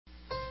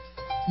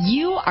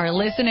You are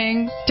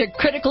listening to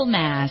Critical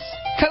Mass,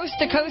 Coast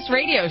to Coast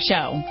Radio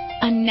Show,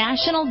 a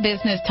national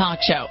business talk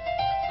show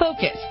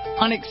focused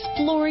on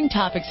exploring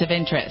topics of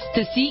interest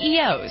to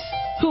CEOs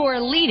who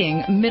are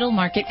leading middle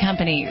market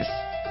companies.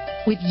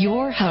 With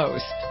your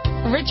host,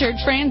 Richard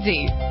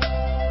Franzi.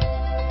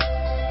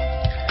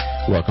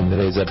 Welcome to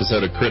today's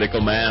episode of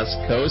Critical Mass,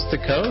 Coast to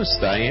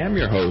Coast. I am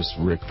your host,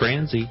 Rick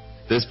Franzi.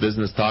 This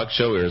business talk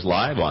show airs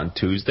live on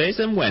Tuesdays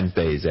and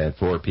Wednesdays at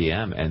 4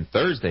 p.m. and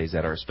Thursdays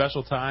at our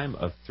special time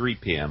of 3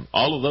 p.m.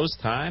 All of those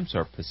times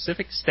are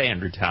Pacific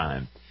Standard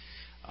Time.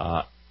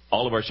 All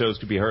of our shows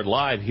can be heard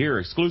live here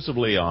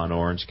exclusively on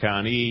Orange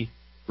County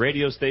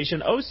radio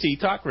station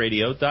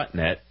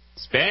octalkradio.net,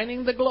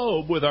 spanning the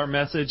globe with our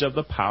message of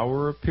the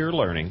power of peer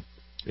learning.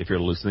 If you're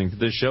listening to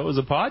this show as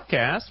a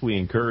podcast, we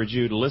encourage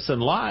you to listen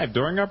live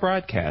during our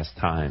broadcast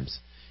times.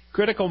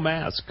 Critical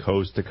Mass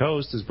Coast to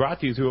Coast is brought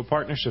to you through a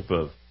partnership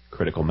of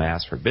Critical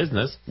Mass for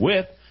Business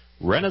with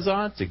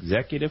Renaissance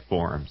Executive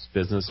Forums,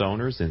 business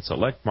owners in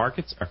select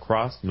markets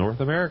across North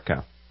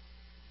America.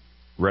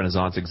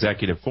 Renaissance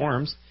Executive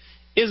Forums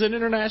is an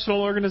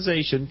international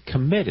organization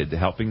committed to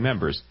helping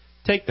members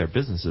take their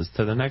businesses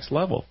to the next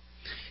level.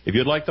 If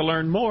you'd like to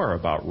learn more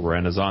about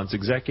Renaissance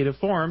Executive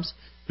Forums,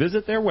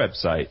 visit their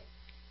website,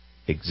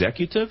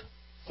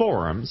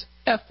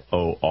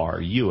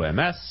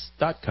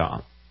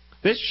 executiveforums.com.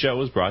 This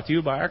show is brought to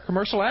you by our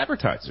commercial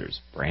advertisers,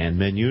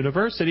 Brandman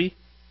University,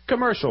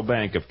 Commercial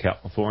Bank of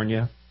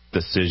California,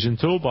 Decision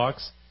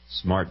Toolbox,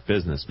 Smart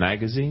Business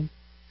Magazine,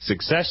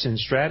 Succession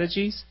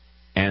Strategies,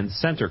 and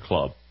Center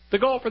Club. The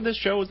goal for this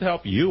show is to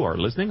help you, our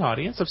listening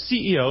audience of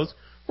CEOs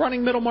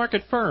running middle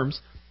market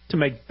firms, to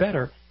make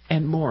better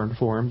and more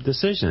informed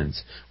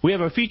decisions. We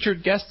have a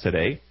featured guest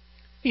today.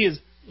 He is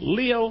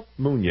Leo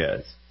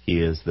Munoz. He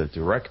is the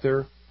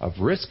Director of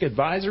Risk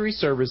Advisory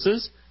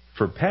Services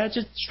for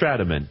Paget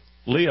Strataman.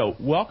 Leo,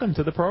 welcome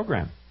to the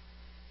program.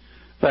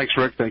 Thanks,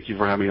 Rick. Thank you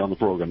for having me on the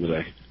program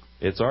today.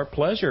 It's our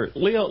pleasure.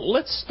 Leo,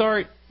 let's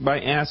start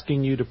by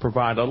asking you to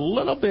provide a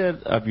little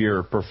bit of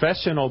your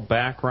professional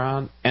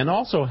background and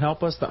also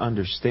help us to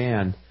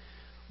understand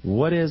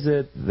what is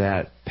it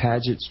that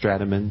Paget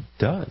Strataman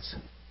does.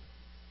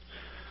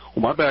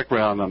 Well, my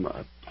background,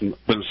 I've been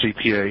a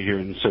CPA here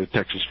in the state of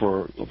Texas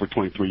for over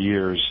 23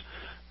 years,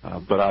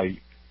 but I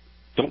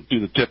don't do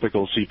the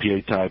typical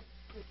CPA-type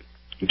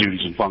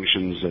duties and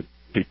functions that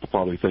people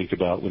probably think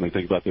about when they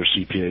think about their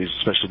CPAs,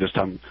 especially this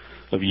time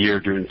of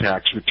year during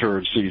tax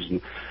return season.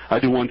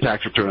 I do one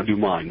tax return. I do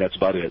mine. That's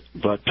about it.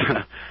 But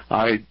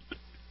I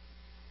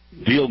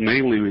deal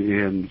mainly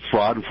in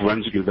fraud and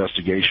forensic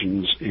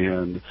investigations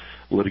and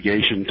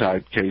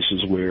litigation-type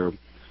cases where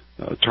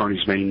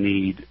attorneys may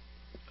need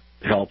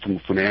help from a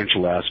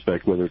financial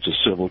aspect, whether it's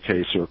a civil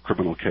case or a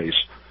criminal case,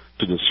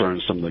 to discern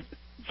some of the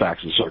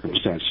facts and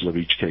circumstances of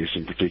each case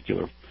in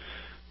particular.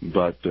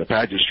 But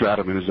Paget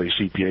Strataman is a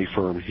CPA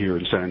firm here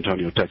in San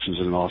Antonio, Texas,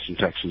 and in Austin,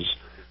 Texas,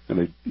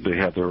 and they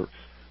have their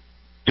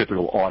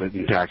typical audit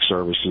and tax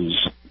services.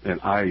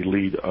 And I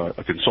lead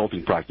a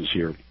consulting practice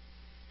here,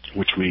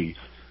 which we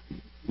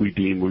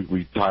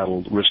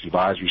titled Risk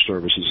Advisory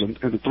Services. And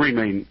the three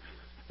main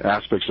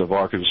aspects of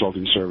our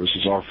consulting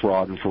services are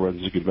fraud and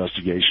forensic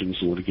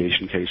investigations and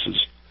litigation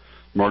cases,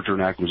 merger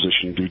and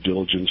acquisition due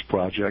diligence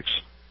projects,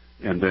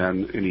 and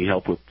then any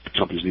help with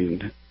companies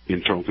needing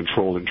internal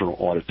control, internal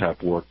audit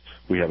type work.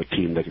 We have a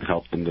team that can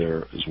help them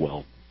there as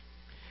well.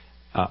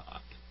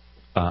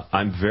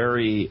 I'm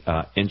very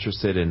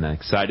interested and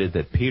excited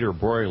that Peter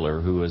Broiler,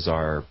 who is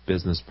our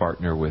business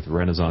partner with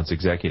Renaissance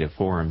Executive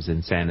Forums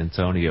in San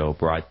Antonio,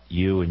 brought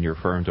you and your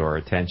firm to our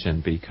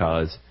attention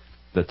because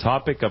the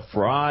topic of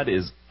fraud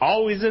is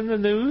always in the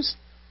news.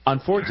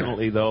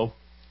 Unfortunately, though,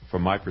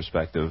 from my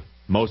perspective,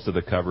 most of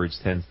the coverage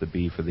tends to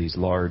be for these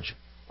large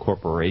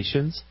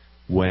corporations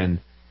when,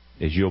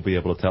 as you'll be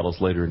able to tell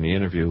us later in the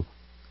interview,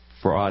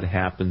 fraud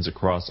happens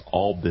across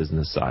all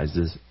business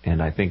sizes.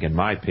 And I think, in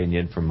my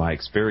opinion, from my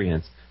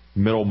experience,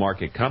 middle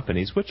market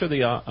companies, which are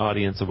the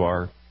audience of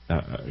our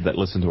that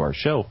listen to our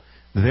show,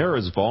 they're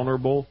as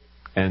vulnerable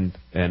and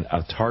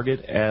a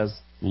target as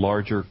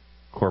larger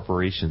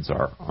corporations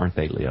are, aren't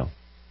they, Leo?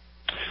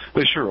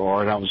 They sure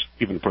are. And I was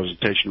giving a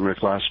presentation,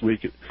 Rick, last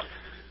week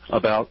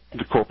about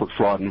the corporate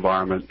fraud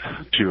environment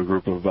to a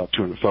group of about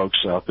 200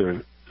 folks out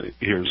there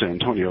here in San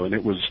Antonio, and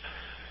it was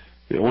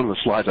one of the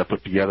slides I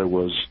put together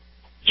was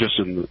just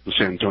in the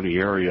San Antonio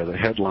area, the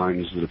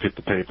headlines that have hit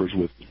the papers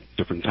with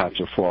different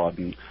types of fraud.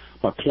 And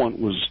my point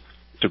was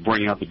to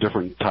bring out the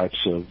different types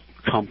of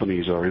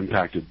companies that are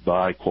impacted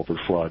by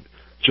corporate fraud.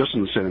 Just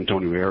in the San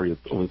Antonio area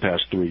over the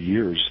past 3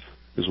 years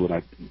is when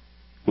I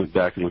went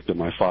back and looked at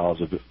my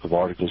files of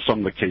articles, some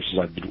of the cases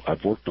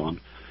I've worked on.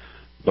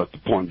 But the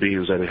point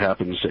being is that it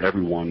happens to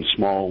everyone,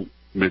 small,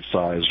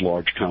 mid-sized,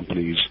 large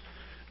companies,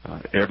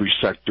 every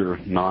sector,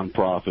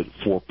 nonprofit,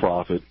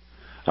 for-profit.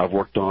 I've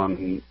worked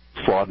on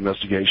fraud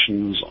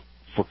investigations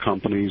for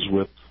companies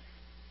with,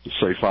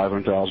 say,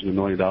 $500,000 to $1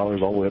 million,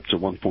 all the way up to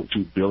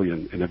 $1.2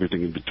 billion and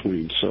everything in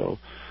between. So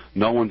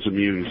no one's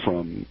immune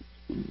from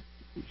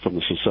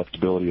the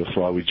susceptibility of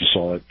fraud. We just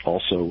saw it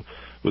also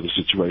with the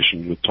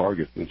situation with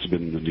Target that's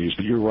been in the news.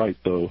 But you're right,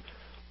 though,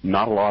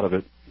 not a lot of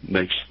it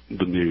makes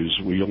the news.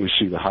 We only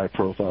see the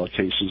high-profile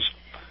cases,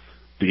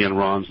 the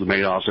Enrons, the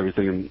Madoffs,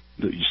 everything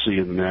that you see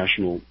in the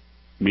national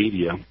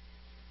media.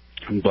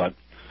 But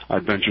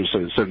I'd venture to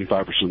say that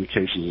 75% of the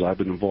cases I've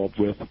been involved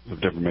with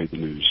have never made the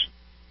news.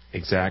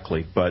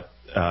 Exactly, but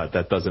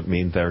that doesn't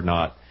mean they're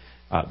not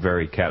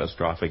very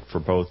catastrophic for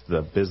both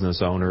the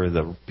business owner,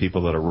 the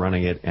people that are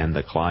running it, and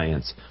the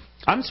clients.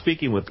 I'm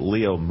speaking with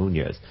Leo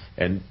Munoz.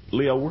 And,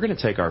 Leo, we're going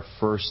to take our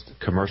first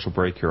commercial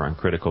break here on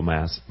Critical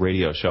Mass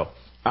Radio Show.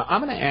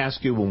 I'm going to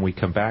ask you when we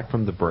come back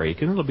from the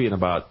break, and it'll be in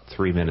about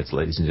 3 minutes,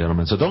 ladies and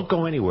gentlemen, so don't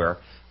go anywhere,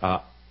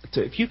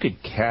 if you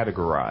could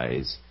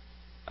categorize,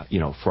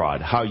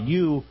 fraud, how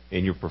you,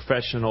 in your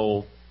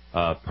professional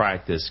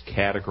practice,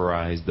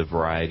 categorize the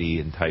variety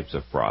and types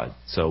of fraud.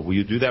 So will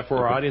you do that for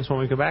our audience when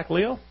we come back,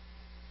 Leo?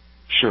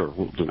 Sure,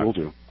 we'll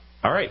do.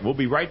 All right, we'll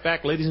be right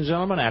back, ladies and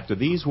gentlemen, after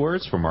these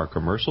words from our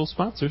commercial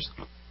sponsors.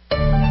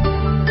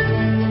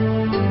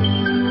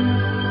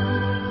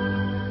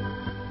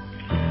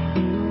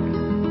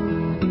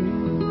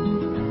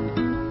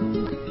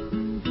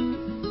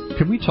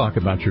 Can we talk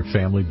about your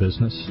family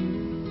business?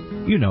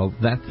 You know,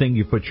 that thing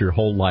you put your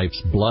whole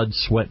life's blood,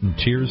 sweat, and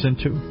tears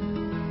into?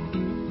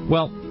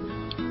 Well,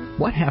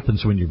 what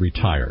happens when you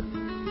retire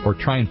or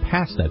try and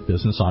pass that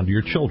business on to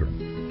your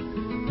children?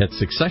 At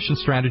Succession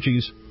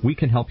Strategies, we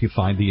can help you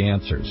find the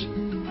answers.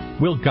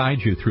 We'll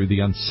guide you through the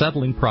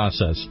unsettling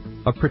process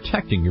of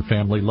protecting your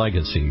family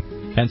legacy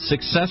and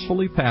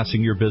successfully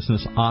passing your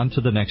business on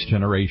to the next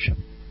generation,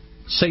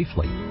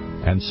 safely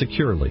and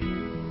securely,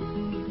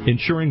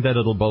 ensuring that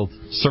it'll both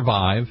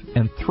survive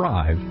and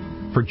thrive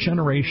for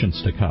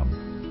generations to come.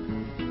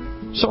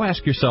 So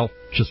ask yourself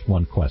just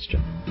one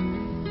question.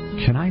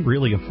 Can I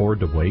really afford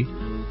to wait?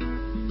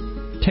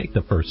 Take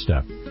the first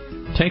step.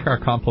 Take our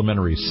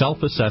complimentary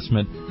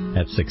self-assessment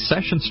at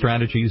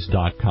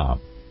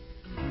successionstrategies.com.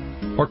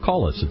 Or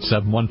call us at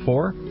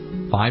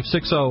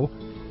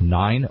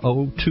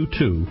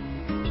 714-560-9022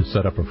 to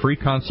set up a free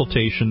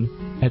consultation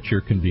at your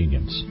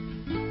convenience.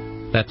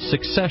 That's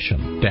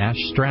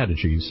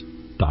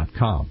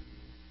succession-strategies.com.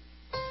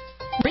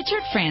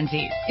 Richard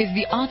Franzi is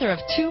the author of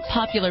 2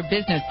 popular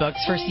business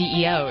books for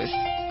CEOs.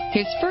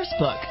 His first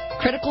book,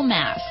 Critical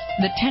Mass,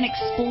 The 10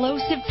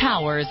 Explosive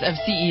Powers of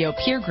CEO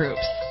Peer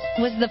Groups,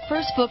 was the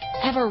first book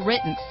ever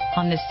written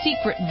on the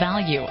secret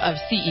value of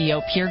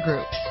CEO peer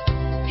groups.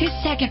 His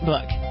second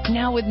book,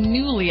 now with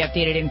newly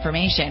updated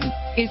information,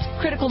 is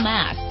Critical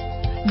Mass,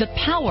 The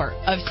Power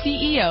of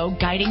CEO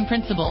Guiding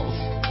Principles.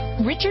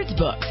 Richard's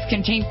books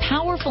contain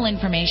powerful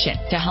information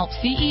to help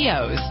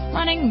CEOs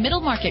running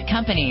middle-market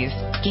companies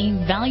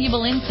gain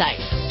valuable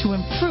insights to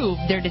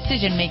improve their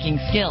decision-making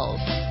skills.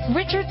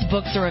 Richard's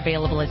books are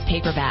available as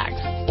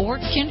paperbacks or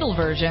Kindle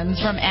versions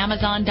from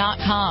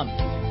Amazon.com.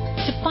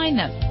 To find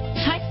them,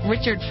 type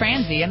Richard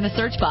Franzi in the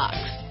search box.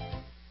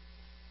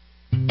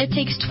 It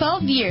takes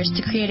 12 years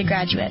to create a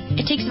graduate.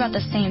 It takes about the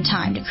same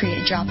time to create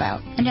a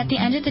dropout. And at the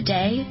end of the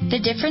day,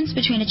 the difference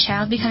between a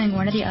child becoming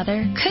one or the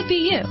other could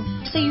be you.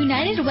 So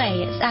United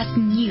Way is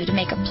asking you to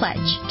make a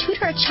pledge.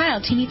 Tutor a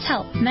child who needs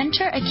help.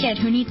 Mentor a kid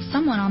who needs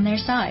someone on their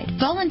side.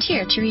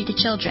 Volunteer to read to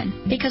children.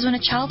 Because when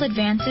a child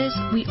advances,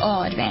 we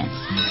all advance.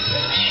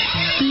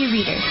 Be a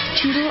reader,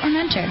 tutor, or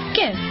mentor.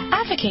 Give,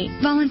 advocate,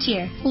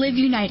 volunteer, live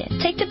united.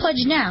 Take the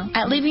pledge now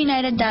at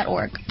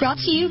liveunited.org. Brought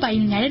to you by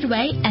United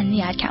Way and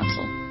the Ad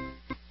Council.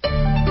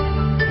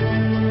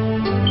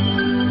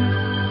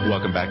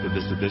 Welcome back to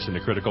this edition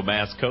of Critical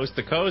Mass Coast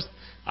to Coast.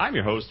 I'm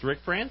your host, Rick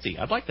Franzi.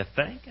 I'd like to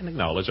thank and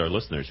acknowledge our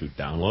listeners who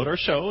download our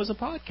show as a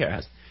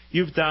podcast.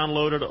 You've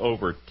downloaded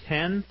over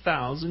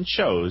 10,000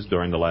 shows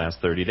during the last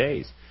 30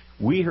 days.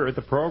 We here at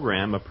the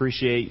program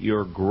appreciate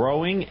your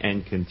growing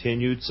and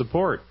continued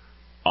support.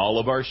 All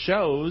of our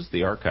shows,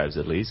 the archives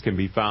at least, can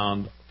be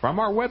found from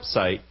our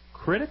website,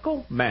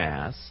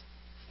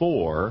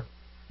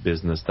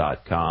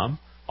 criticalmass4business.com.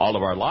 All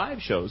of our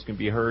live shows can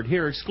be heard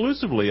here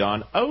exclusively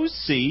on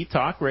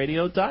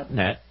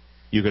octalkradio.net.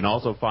 You can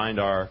also find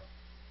our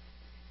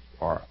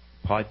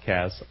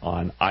podcasts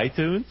on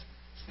iTunes,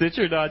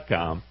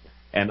 Stitcher.com,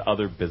 and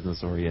other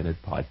business-oriented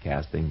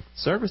podcasting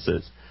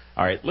services.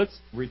 All right, let's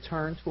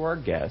return to our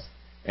guest,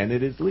 and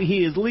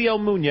he is Leo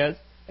Munoz.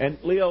 And,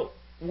 Leo,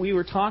 we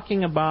were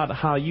talking about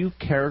how you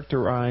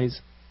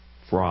characterize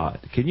fraud.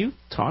 Can you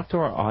talk to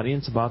our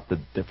audience about the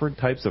different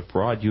types of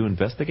fraud you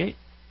investigate?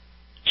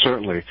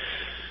 Certainly.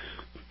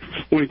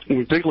 When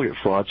we take a look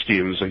at fraud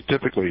schemes, they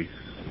typically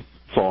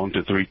fall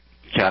into 3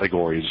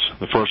 categories.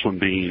 The first one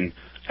being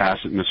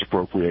asset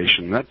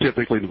misappropriation. That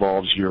typically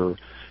involves your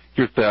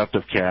theft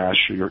of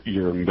cash,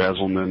 your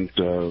embezzlement,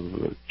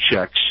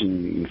 checks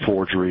and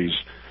forgeries.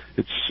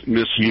 It's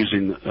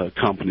misusing a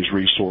company's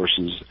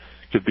resources. It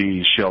could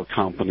be shell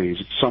companies.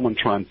 It's someone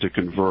trying to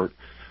convert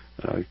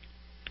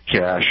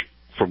cash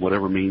from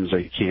whatever means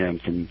they can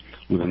from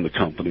within the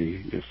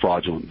company.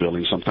 Fraudulent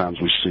billing. Sometimes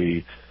we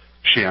see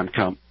sham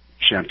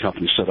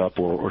companies set up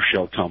or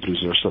shell companies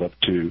that are set up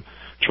to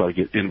try to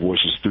get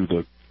invoices through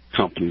the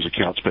company's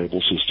accounts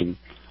payable system,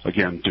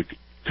 again, to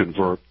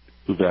convert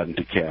that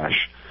into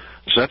cash.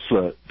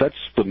 So that's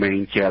the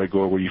main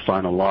category where you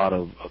find a lot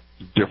of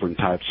different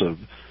types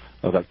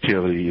of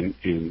activity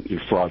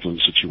in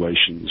fraudulent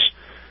situations.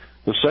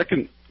 The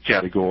second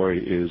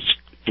category is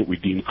what we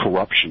deem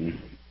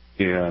corruption,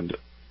 and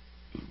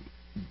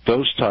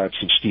those types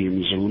of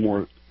schemes are a little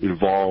more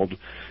involved,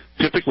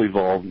 typically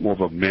involve more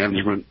of a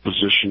management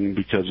position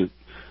because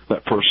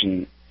that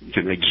person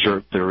can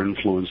exert their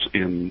influence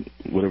in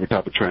whatever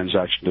type of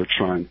transaction they're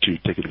trying to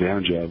take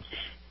advantage of,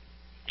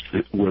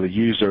 where they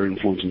use their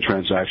influence in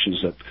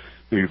transactions that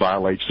maybe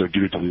violates their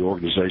duty to the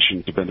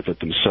organization to benefit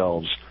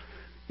themselves.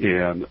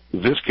 And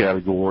this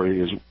category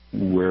is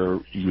where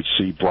you would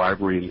see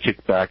bribery and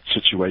kickback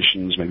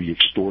situations, maybe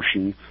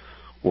extortion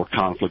or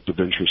conflict of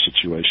interest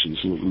situations,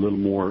 a little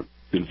more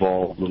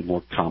involved, a little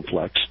more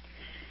complex.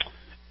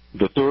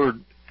 The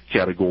third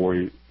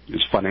category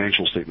is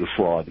financial statement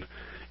fraud.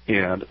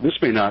 And this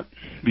may not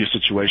be a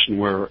situation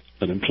where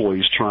an employee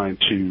is trying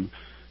to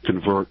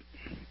convert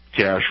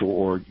cash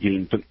or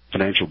gain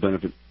financial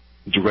benefit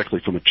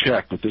directly from a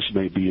check, but this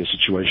may be a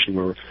situation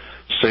where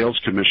sales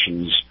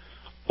commissions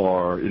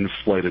are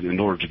inflated in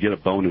order to get a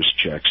bonus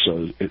check.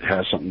 So it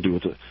has something to do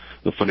with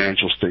the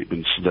financial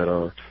statements that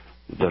are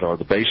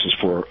the basis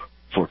for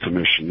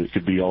commission. It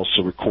could be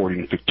also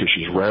recording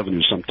fictitious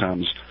revenue.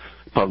 Sometimes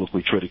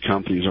publicly traded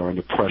companies are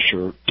under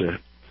pressure to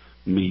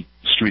meet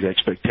street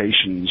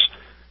expectations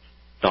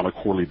on a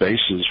quarterly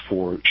basis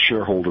for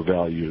shareholder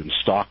value and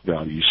stock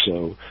value.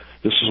 So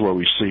this is where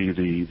we see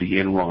the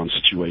Enron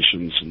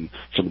situations and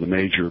some of the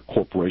major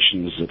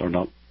corporations that are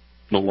no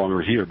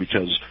longer here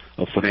because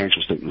of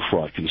financial statement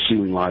fraud,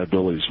 concealing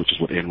liabilities, which is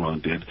what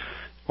Enron did,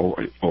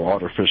 or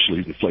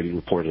artificially inflating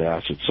reported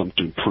assets, some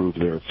to improve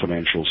their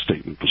financial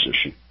statement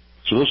position.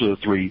 So those are the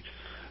three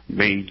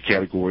main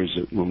categories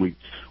that when we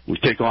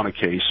take on a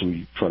case,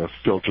 we try to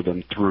filter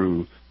them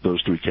through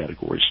those three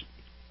categories.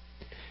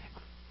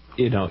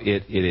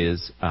 It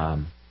is.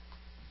 I'm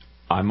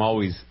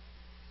always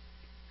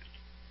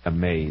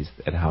amazed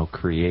at how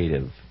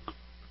creative,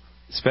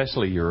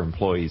 especially your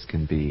employees,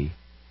 can be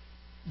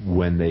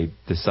when they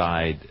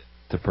decide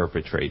to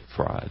perpetrate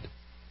fraud.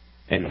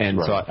 And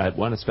right. So I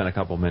want to spend a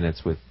couple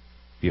minutes with,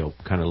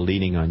 kind of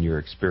leaning on your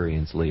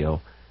experience,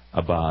 Leo,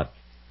 about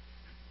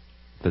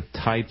the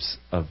types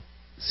of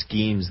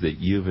schemes that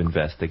you've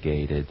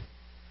investigated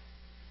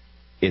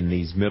in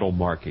these middle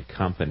market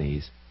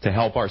companies to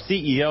help our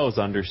CEOs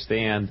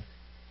understand,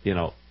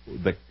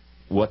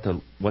 what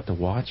to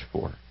watch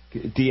for.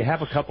 Do you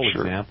have a couple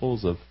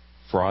examples of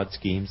fraud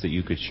schemes that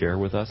you could share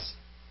with us?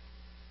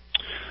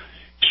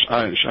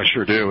 I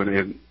sure do,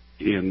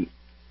 and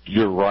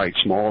you're right.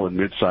 Small and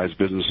mid-sized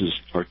businesses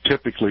are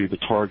typically the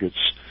targets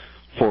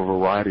for a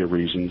variety of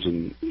reasons,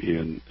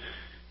 and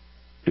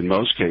in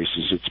most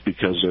cases, it's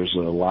because there's a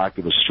lack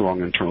of a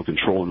strong internal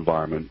control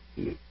environment.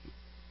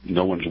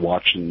 No one's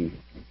watching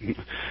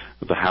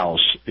the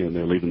house, and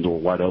they're leaving the door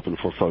wide open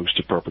for folks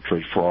to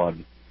perpetrate fraud.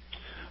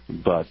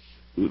 But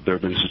there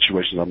have been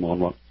situations,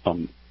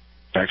 I'm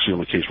actually on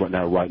the case right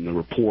now writing a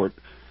report,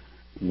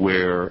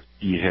 where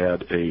you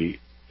had a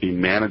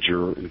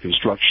manager in a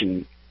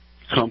construction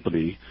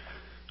company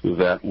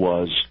that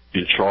was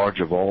in charge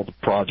of all the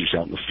projects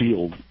out in the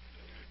field,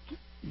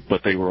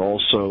 but they were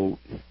also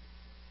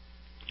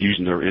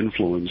using their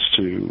influence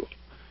to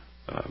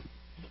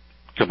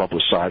come up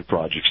with side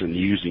projects and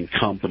using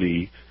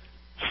company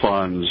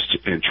funds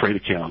and trade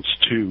accounts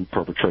to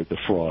perpetrate the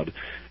fraud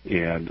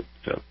and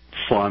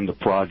fund the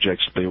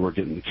projects they were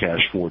getting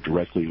cash for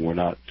directly and were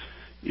not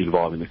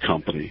involving the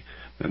company.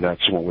 And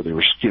that's one where they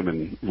were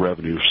skimming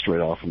revenue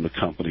straight off from the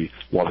company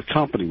while the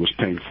company was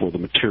paying for the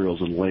materials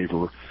and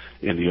labor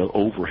and the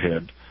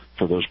overhead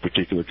for those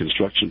particular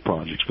construction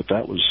projects. But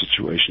that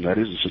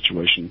is a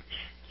situation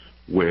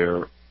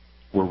where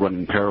we're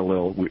running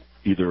parallel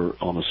either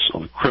on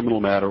a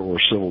criminal matter or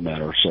a civil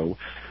matter. So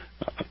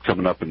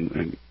coming up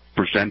and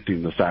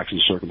presenting the facts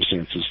and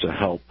circumstances to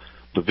help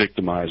the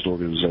victimized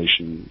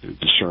organization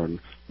discern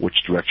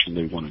which direction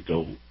they want to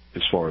go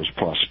as far as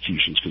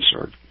prosecution is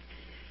concerned.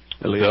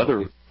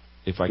 Leo,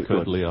 if I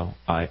could, Leo,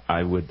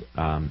 I would.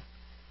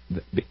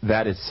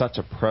 That is such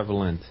a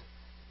prevalent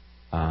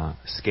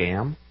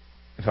scam,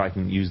 if I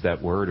can use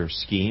that word, or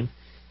scheme.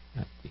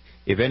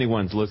 If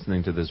anyone's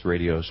listening to this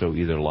radio show,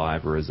 either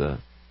live or as a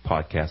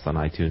podcast on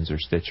iTunes or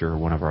Stitcher or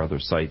one of our other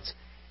sites,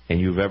 and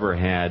you've ever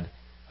had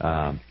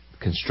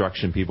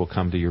construction people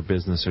come to your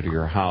business or to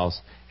your house,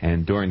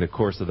 and during the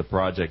course of the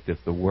project, if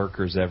the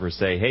workers ever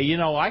say, hey,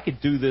 I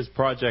could do this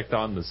project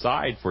on the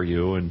side for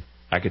you and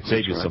I could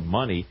save you some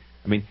money.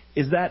 I mean,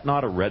 is that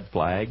not a red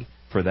flag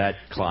for that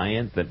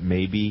client that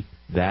maybe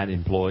that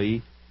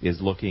employee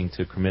is looking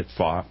to commit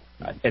fraud?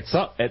 At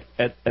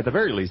the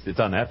very least, it's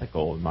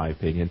unethical, in my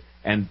opinion.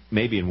 And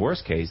maybe in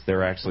worst case,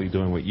 they're actually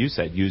doing what you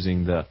said,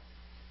 using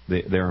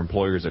their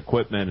employer's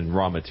equipment and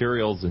raw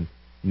materials and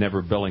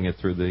never billing it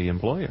through the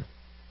employer.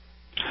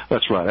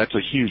 That's right. That's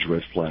a huge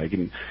red flag.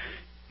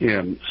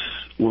 And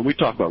when we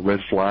talk about red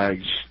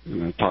flags,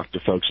 and I talk to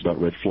folks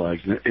about red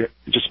flags,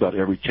 just about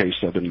every case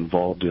I've been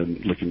involved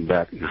in, looking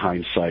back in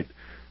hindsight,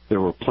 there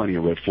were plenty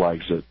of red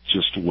flags that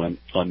just went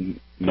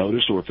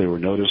unnoticed, or if they were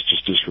noticed,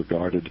 just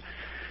disregarded.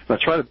 And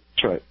I try to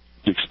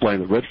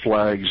explain that red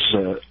flags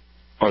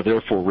are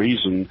there for a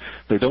reason.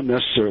 They don't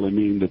necessarily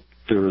mean that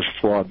there is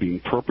fraud being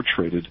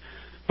perpetrated,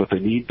 but they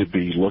need to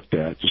be looked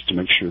at just to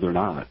make sure they're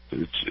not.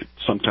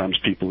 Sometimes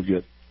people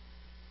get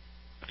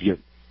a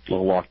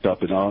little locked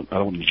up, and I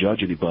don't want to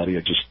judge anybody.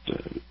 I just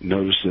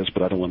notice this,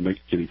 but I don't want to make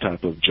any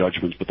type of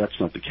judgments, but that's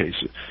not the case.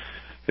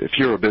 If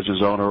you're a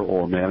business owner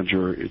or a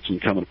manager, it's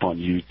incumbent upon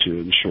you to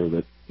ensure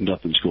that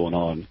nothing's going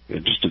on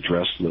and just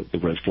address the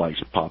red flags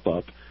that pop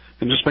up,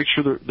 and just make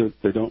sure that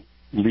they don't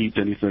lead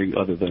to anything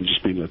other than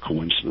just being a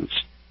coincidence.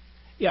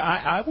 Yeah,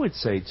 I would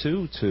say,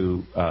 too,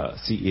 to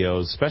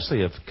CEOs,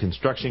 especially of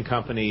construction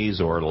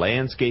companies or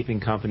landscaping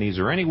companies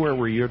or anywhere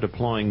where you're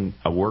deploying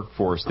a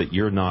workforce that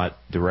you're not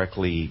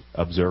directly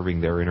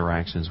observing their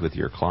interactions with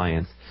your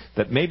clients,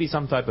 that maybe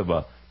some type of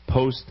a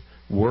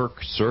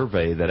post-work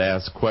survey that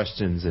asks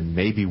questions, and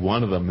maybe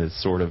one of them is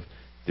sort of,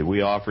 did we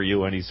offer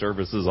you any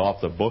services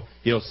off the book?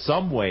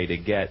 Some way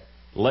to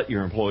let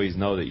your employees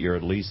know that you're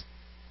at least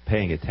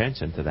paying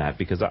attention to that,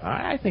 because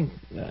I think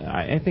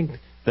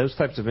those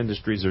types of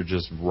industries are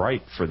just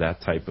ripe for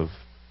that type of,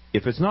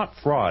 if it's not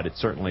fraud,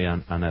 it's certainly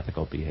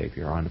unethical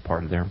behavior on the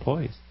part of their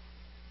employees.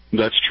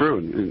 That's true.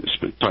 And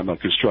talking about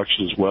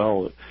construction as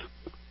well,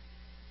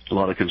 a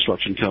lot of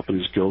construction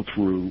companies go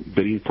through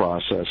bidding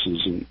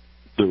processes, and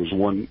there was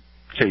one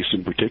case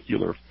in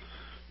particular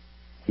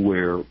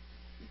where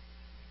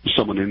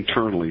someone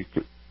internally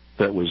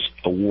that was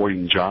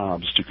awarding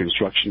jobs to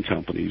construction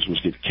companies was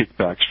getting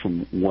kickbacks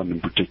from one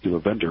in particular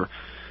vendor.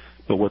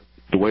 But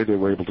the way they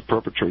were able to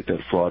perpetrate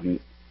that fraud,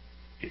 and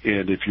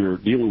if you're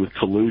dealing with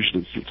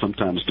collusion, it's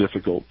sometimes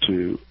difficult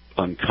to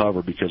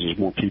uncover because there's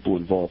more people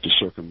involved to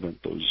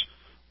circumvent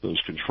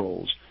those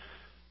controls.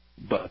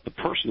 But the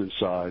person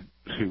inside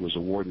who was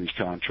awarding these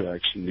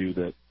contracts knew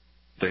that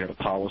they had a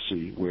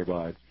policy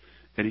whereby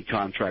any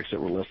contracts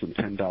that were less than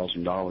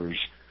 $10,000,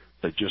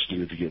 they just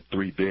needed to get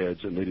 3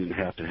 bids, and they didn't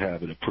have to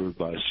have it approved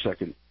by a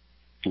second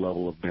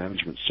level of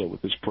management. So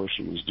what this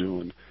person was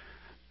doing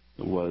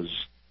was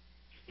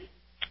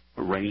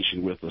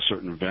arranging with a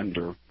certain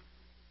vendor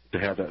to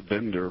have that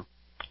vendor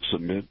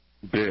submit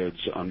bids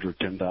under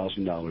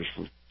 $10,000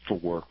 for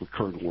work,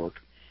 recurrent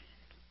work,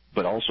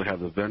 but also have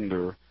the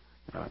vendor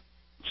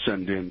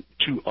send in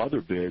 2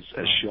 other bids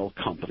as shell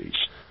companies.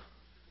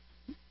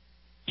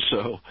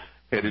 So,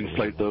 and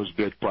inflate those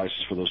bid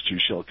prices for those 2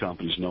 shell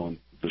companies, knowing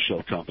the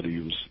shell company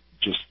was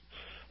just,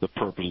 the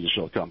purpose of the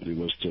shell company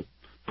was to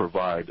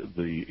provide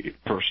the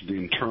person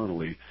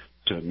internally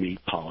to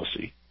meet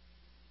policy.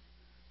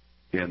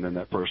 And then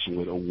that person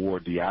would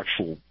award the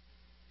actual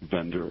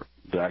vendor,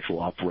 the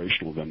actual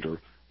operational vendor,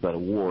 that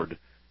award,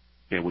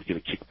 and would get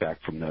a kickback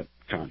from that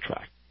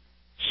contract.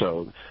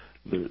 So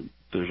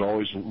there's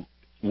always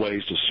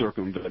ways to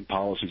circumvent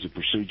policies and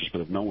procedures,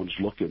 but if no one's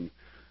looking,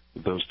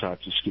 those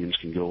types of schemes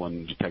can go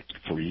undetected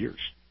for years.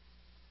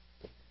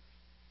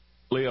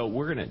 Leo,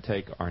 we're going to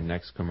take our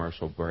next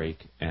commercial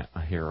break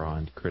here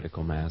on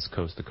Critical Mass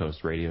Coast to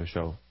Coast Radio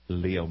Show.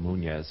 Leo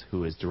Muñez,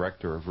 who is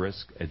Director of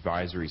Risk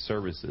Advisory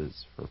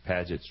Services for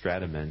Paget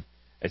Strataman,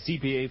 a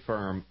CPA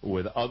firm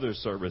with other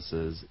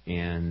services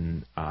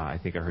in, I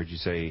think I heard you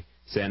say,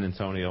 San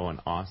Antonio and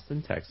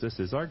Austin, Texas,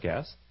 is our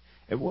guest.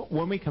 And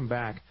when we come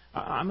back,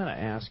 I'm going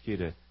to ask you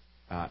to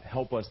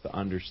help us to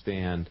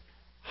understand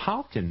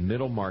how can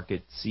middle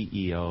market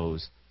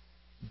CEOs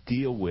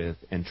deal with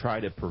and try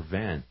to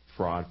prevent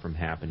fraud from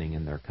happening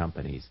in their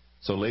companies.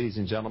 So, ladies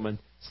and gentlemen,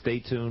 stay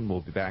tuned.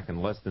 We'll be back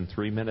in less than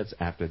 3 minutes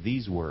after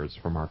these words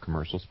from our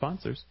commercial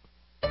sponsors.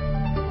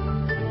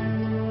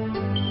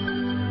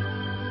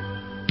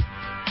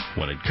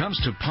 When it comes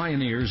to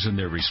pioneers in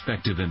their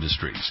respective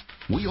industries,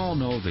 we all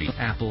know the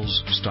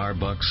Apples,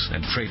 Starbucks,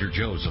 and Trader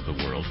Joe's of the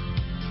world.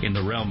 In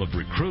the realm of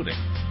recruiting,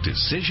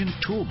 Decision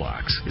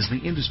Toolbox is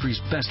the industry's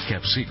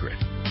best-kept secret.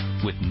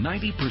 With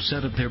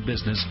 90% of their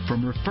business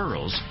from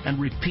referrals and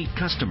repeat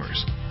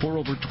customers. For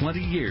over 20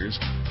 years,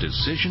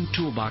 Decision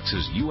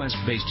Toolbox's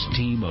U.S.-based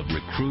team of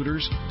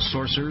recruiters,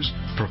 sourcers,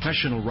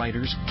 professional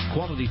writers,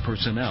 quality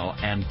personnel,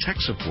 and tech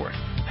support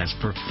has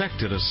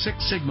perfected a Six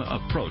Sigma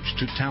approach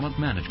to talent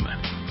management.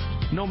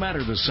 No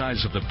matter the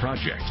size of the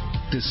project,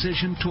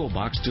 Decision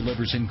Toolbox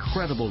delivers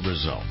incredible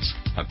results.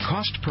 A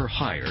cost per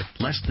hire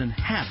less than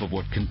half of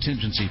what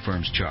contingency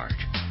firms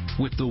charge.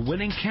 With the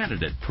winning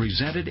candidate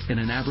presented in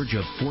an average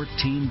of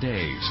 14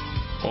 days.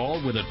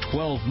 All with a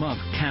 12-month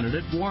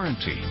candidate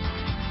warranty.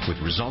 With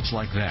results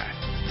like that,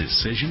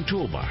 Decision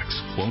Toolbox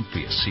won't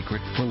be a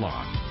secret for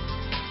long.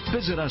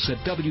 Visit us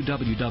at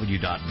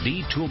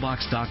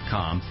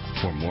www.dtoolbox.com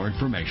for more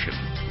information.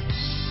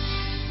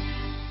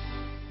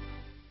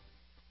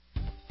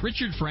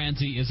 Richard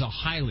Franzi is a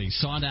highly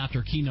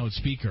sought-after keynote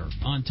speaker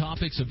on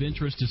topics of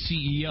interest to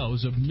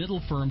CEOs of middle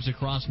firms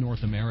across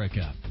North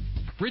America.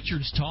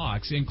 Richard's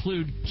talks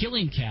include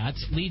Killing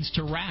Cats Leads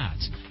to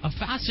Rats, a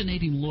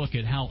fascinating look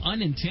at how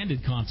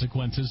unintended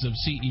consequences of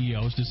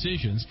CEOs'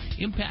 decisions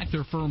impact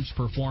their firm's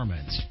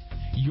performance.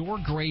 Your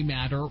Gray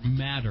Matter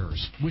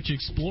Matters, which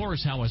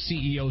explores how a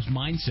CEO's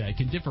mindset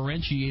can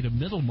differentiate a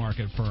middle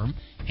market firm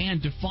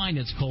and define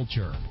its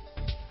culture.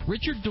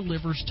 Richard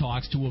delivers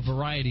talks to a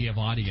variety of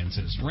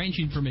audiences,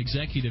 ranging from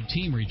executive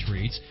team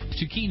retreats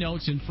to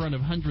keynotes in front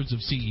of hundreds of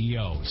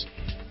CEOs.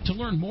 To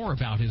learn more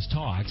about his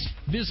talks,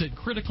 visit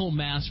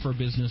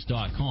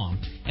criticalmassforbusiness.com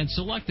and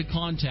select the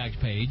contact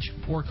page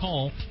or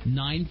call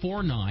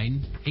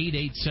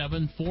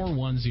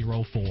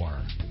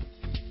 949-887-4104.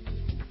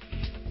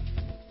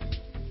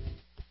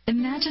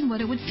 Imagine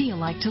what it would feel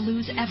like to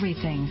lose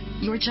everything.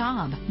 Your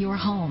job, your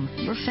home,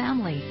 your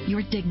family,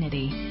 your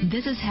dignity.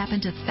 This has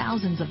happened to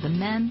thousands of the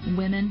men,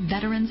 women,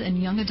 veterans,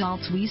 and young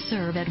adults we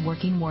serve at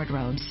Working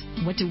Wardrobes.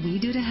 What do we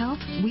do to help?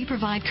 We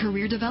provide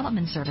career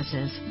development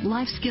services,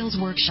 life skills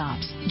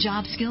workshops,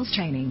 job skills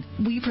training.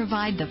 We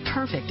provide the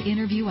perfect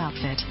interview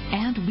outfit,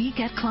 and we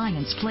get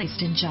clients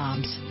placed in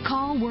jobs.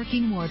 Call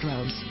Working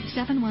Wardrobes,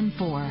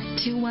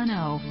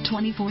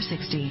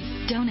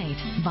 714-210-2460.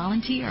 Donate,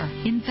 volunteer,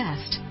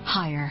 invest,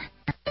 hire.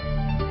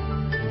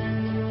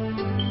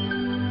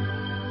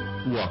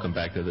 Welcome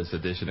back to this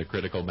edition of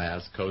Critical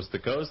Mass Coast to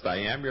Coast. I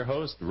am your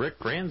host, Rick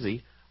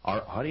Franzi.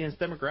 Our audience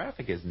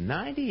demographic is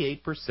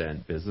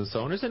 98% business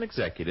owners and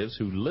executives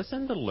who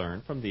listen to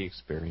learn from the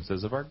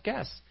experiences of our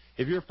guests.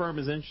 If your firm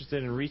is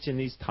interested in reaching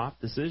these top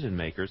decision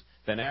makers,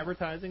 then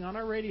advertising on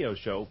our radio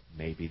show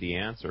may be the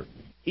answer.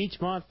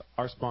 Each month,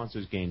 our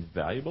sponsors gain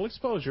valuable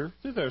exposure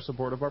through their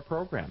support of our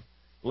program.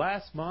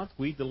 Last month,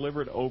 we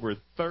delivered over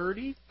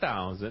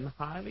 30,000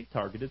 highly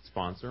targeted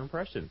sponsor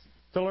impressions.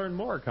 To learn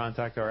more,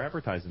 contact our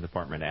advertising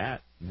department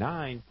at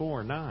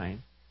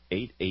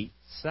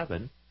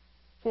 949-887-4104.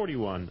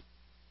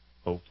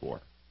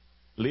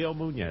 Leo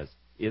Munoz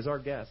is our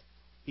guest.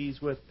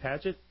 He's with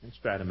Paget and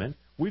Strataman.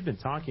 We've been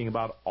talking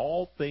about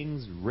all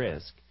things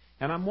risk,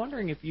 and I'm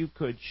wondering if you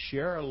could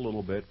share a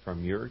little bit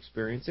from your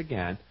experience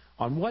again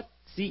on what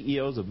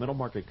CEOs of middle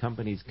market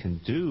companies can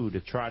do to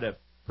try to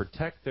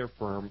protect their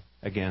firm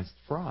against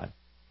fraud.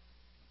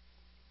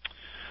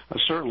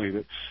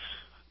 Certainly.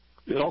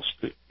 It also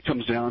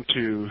comes down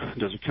to,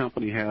 does a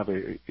company have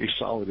a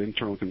solid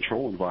internal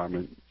control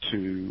environment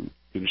to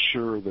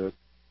ensure that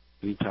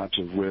any types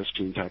of risk,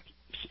 any types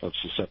of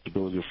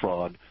susceptibility to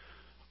fraud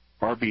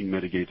are being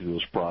mitigated through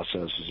those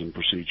processes and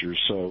procedures.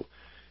 So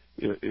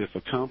if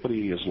a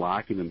company is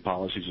lacking in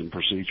policies and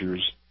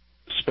procedures,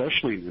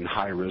 especially in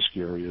high-risk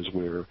areas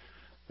where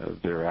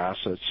their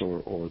assets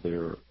or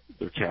their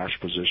cash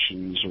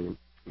positions or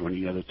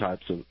any other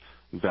types of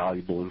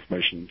valuable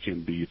information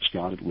can be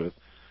absconded with,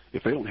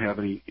 if they don't have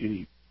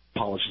any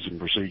policies and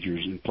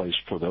procedures in place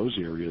for those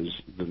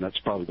areas, then that's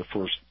probably the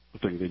first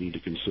thing they need to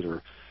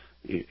consider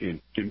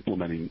in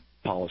implementing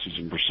policies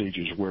and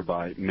procedures,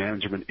 whereby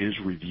management is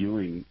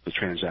reviewing the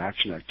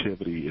transaction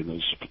activity in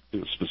those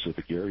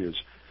specific areas.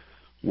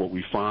 What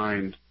we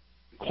find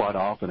quite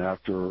often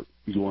after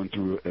going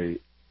through a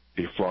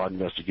fraud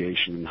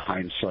investigation, in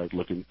hindsight,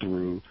 looking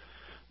through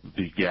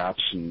the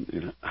gaps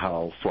in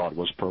how fraud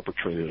was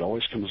perpetrated, it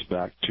always comes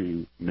back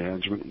to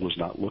management was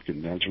not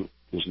looking. Management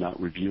was not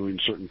reviewing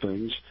certain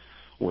things,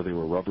 or they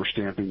were rubber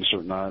stamping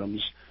certain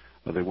items.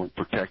 They weren't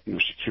protecting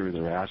or securing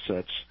their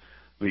assets.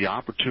 The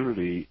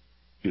opportunity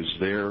is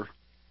there,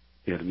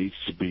 and it needs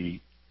to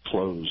be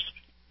closed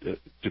to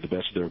the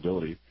best of their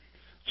ability.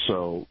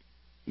 So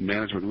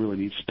management really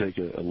needs to take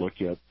a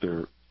look at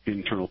their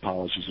internal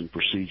policies and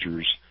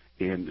procedures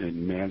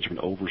and management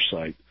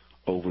oversight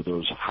over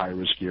those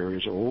high-risk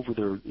areas or over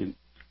their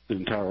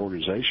entire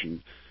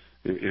organization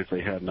if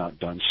they have not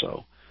done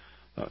so.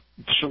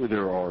 Certainly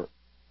there are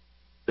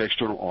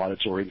external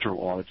audits or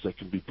internal audits that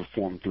can be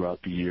performed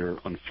throughout the year.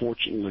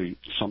 Unfortunately,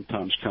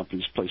 sometimes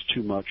companies place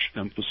too much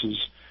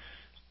emphasis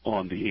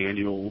on the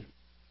annual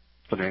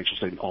financial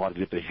statement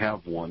audit if they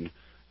have one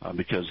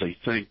because they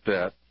think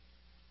that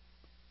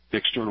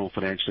external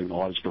financial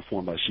statement audits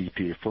performed by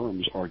CPA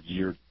firms are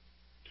geared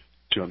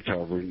to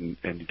uncovering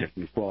and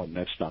detecting fraud, and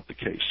that's not the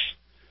case.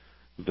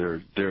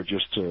 They're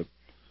just to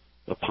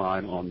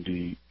opine on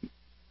the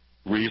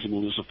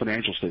reasonableness of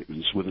financial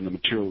statements within the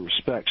material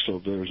respect. So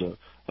if there's a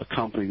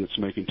company that's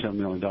making $10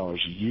 million a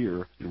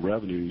year in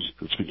revenues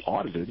that's been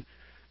audited,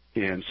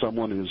 and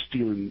someone is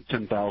stealing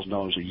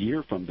 $10,000 a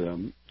year from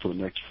them for the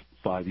next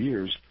 5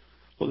 years,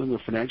 well, then their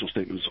financial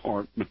statements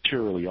aren't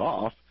materially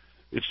off.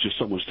 It's just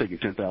someone's taking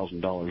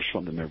 $10,000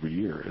 from them every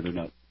year, and they're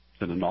not.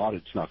 Then an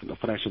audit's not going to,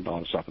 financial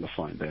audit's not going to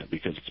find that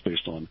because it's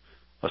based on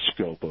a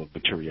scope of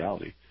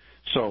materiality.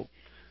 So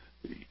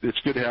it's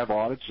good to have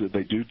audits that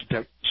they do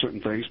detect certain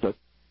things, but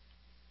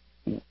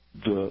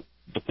the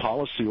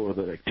policy or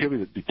the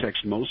activity that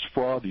detects most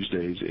fraud these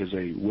days is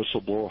a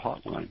whistleblower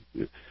hotline.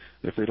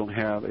 If they don't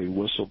have a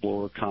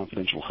whistleblower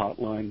confidential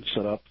hotline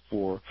set up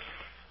for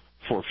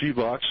a few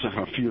bucks,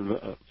 a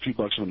few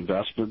bucks of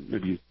investment,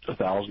 maybe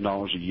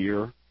 $1,000 a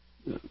year,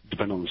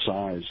 depending on the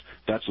size,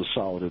 that's a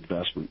solid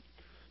investment.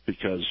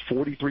 Because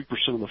 43%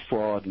 of the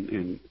fraud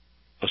in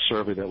a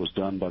survey that was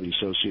done by the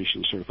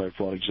Association of Certified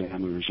Fraud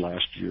Examiners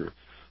last year,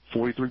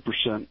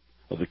 43%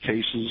 of the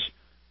cases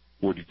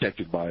were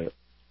detected by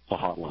a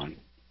hotline.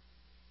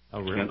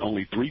 Oh, really? And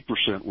only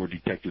 3% were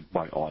detected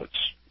by audits.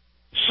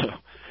 So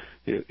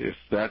if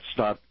that's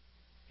not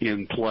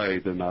in play,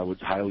 then I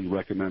would highly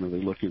recommend that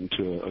they look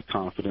into a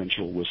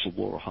confidential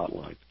whistleblower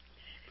hotline.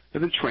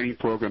 And then training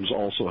programs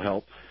also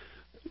help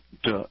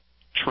to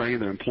train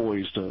their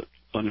employees to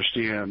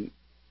understand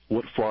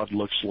what fraud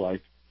looks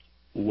like,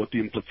 what the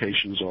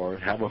implications are,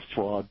 have a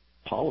fraud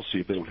policy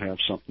if they don't have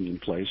something in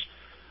place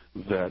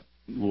that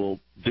will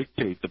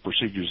dictate the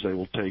procedures they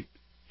will take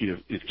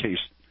in case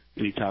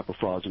any type of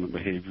fraudulent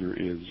behavior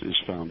is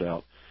found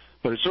out.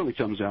 But it certainly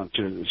comes down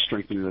to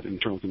strengthening that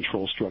internal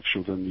control structure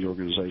within the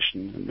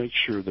organization and make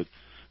sure that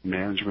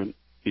management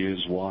is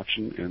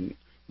watching and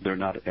they're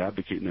not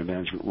advocating their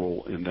management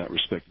role in that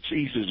respect. It's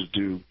easy to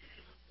do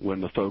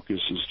when the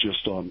focus is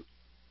just on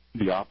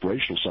the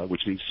operational side,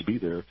 which needs to be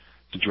there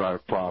to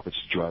drive profits,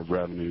 to drive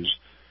revenues.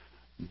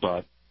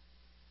 But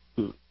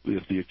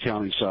if the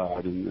accounting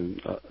side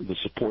and the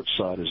support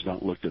side is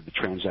not looked at, the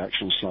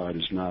transactional side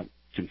is not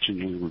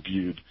continually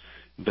reviewed,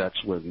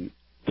 that's when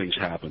things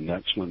happen.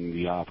 That's when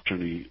the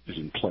opportunity is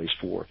in place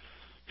for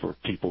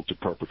people to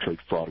perpetrate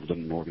fraud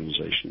within an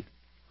organization.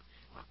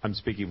 I'm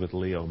speaking with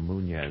Leo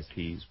Munoz.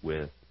 He's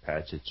with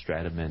Padgett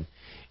Strataman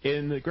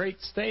in the great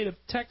state of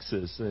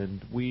Texas,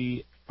 and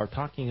we are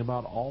talking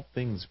about all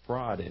things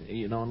fraud.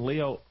 And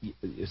Leo,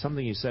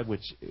 something you said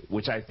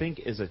which I think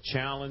is a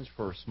challenge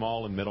for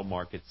small and middle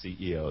market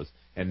CEOs,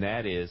 and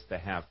that is to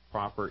have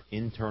proper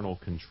internal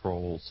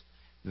controls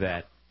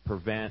that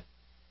prevent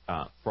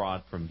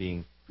fraud from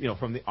being,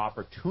 from the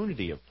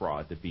opportunity of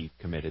fraud to be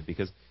committed.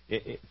 Because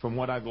from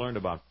what I've learned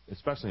about,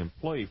 especially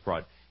employee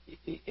fraud,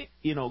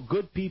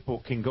 good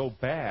people can go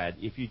bad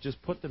if you just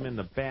put them in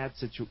the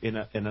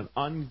in an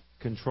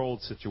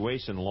uncontrolled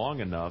situation long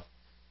enough.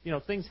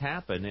 Things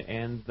happen,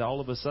 and all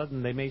of a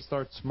sudden they may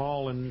start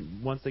small,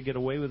 and once they get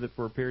away with it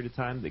for a period of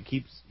time, that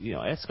keeps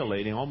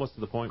escalating almost to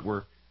the point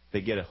where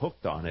they get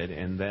hooked on it,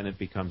 and then it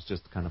becomes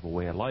just kind of a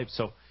way of life.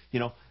 So,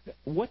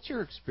 what's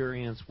your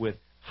experience with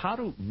how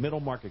do middle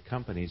market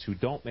companies who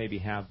don't maybe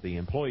have the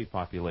employee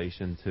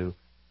population to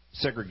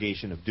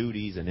segregation of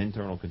duties and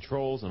internal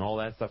controls and all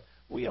that stuff?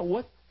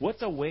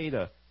 What's a way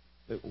to,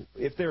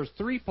 if there's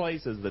three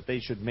places that they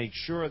should make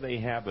sure they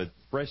have a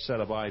fresh set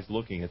of eyes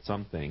looking at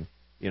something,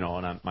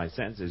 and my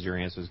sense is your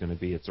answer is going to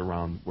be it's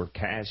around where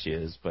cash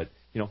is, but,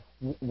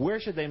 where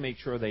should they make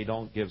sure they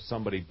don't give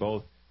somebody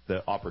both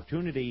the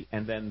opportunity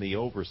and then the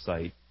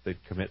oversight to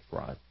commit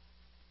fraud?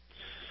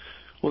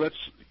 Well,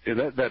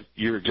 that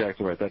you're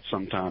exactly right. That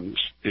sometimes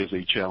is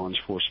a challenge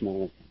for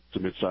small to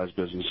mid-sized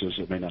businesses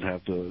that may not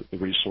have the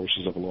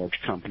resources of a large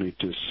company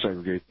to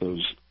segregate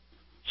those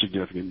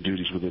significant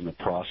duties within the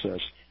process.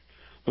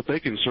 But they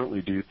can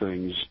certainly do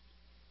things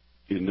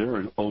in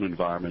their own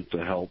environment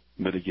to help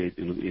mitigate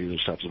any of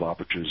those types of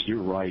opportunities.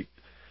 You're right.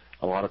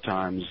 A lot of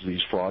times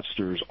these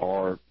fraudsters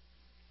are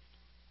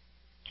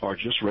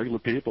just regular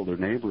people, their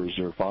neighbors,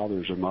 their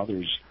fathers or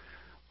mothers.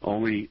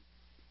 Only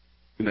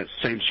in that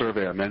same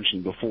survey I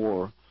mentioned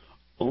before,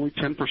 only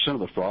 10% of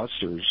the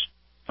fraudsters,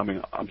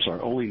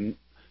 only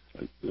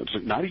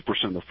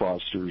 90% of the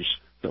fraudsters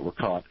that were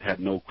caught had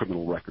no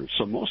criminal records.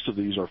 So most of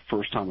these are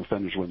first-time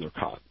offenders when they're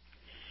caught.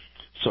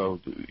 So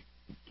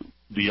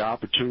the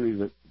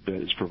opportunity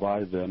that is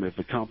provided them, if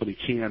the company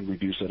can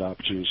reduce that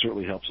opportunity,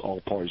 certainly helps all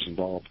parties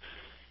involved.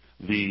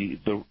 The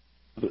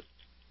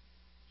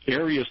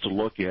areas to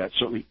look at,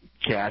 certainly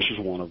cash is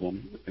one of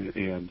them,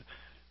 and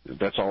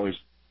that's always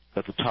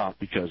at the top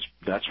because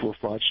that's where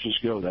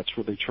fraudsters go. That's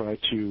where they try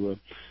to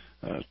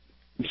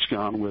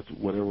abscond with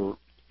whatever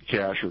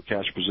cash or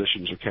cash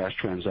positions or cash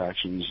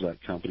transactions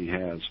that company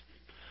has.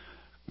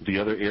 The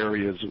other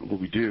areas, what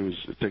we do is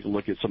take a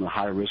look at some of the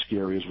high-risk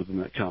areas within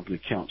that company,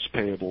 accounts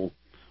payable,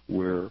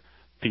 where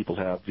people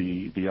have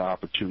the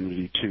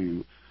opportunity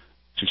to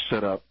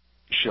set up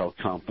shell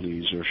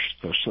companies or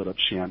set up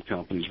sham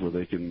companies where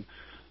they can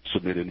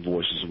submit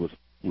invoices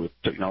with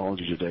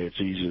technology today.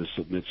 It's easy to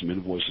submit some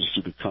invoices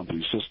through the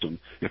company system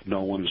if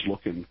no one is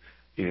looking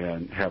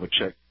and have a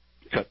check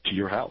cut to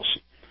your house.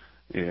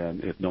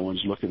 And if no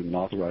one's looking and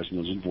authorizing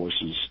those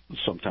invoices,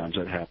 sometimes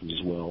that happens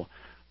as well.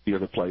 The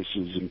other place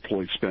is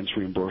employee expense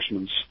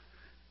reimbursements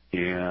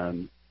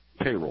and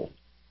payroll.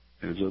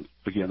 And so,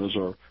 again, those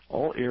are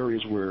all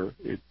areas where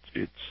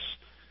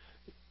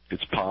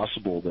it's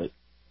possible that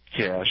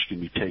cash can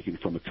be taken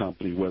from a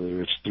company,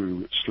 whether it's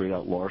through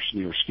straight-out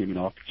larceny or skimming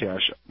off the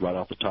cash right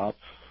off the top,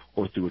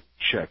 or through a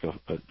check, a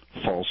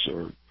false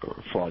or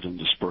fraudulent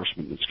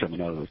disbursement that's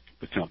coming out of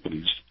the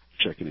company's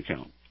checking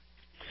account.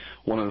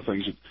 One of the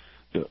things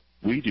that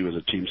we do as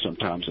a team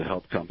sometimes to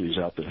help companies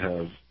out that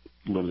have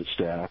limited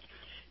staff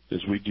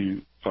is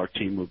our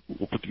team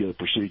will put together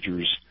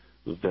procedures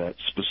that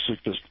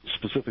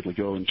specifically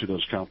go into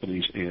those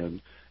companies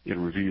and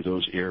review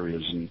those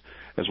areas. And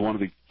as one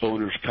of the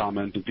owners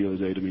commented the other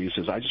day to me, he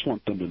says, I just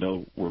want them to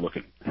know we're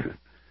looking.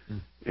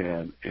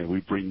 and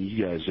we bring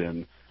you guys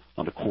in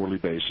on a quarterly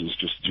basis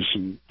just to do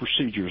some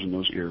procedures in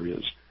those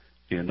areas.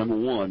 And number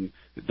one,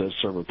 it does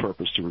serve a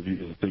purpose to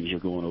review that things are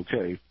going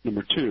okay.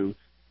 Number two,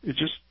 it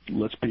just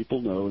lets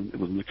people know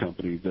within the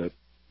company that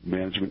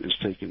management is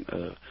taking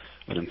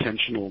an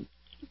intentional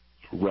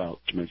route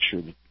to make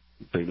sure that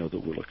they know that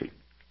we're looking.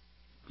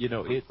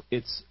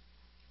 It's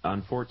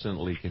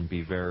unfortunately can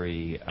be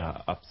very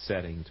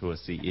upsetting to a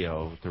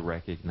CEO to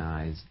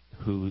recognize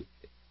who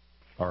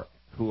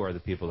are the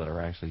people that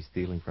are actually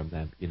stealing from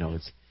them.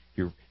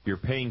 You're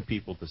paying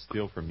people to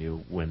steal from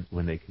you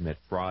when they commit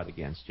fraud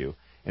against you,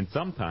 and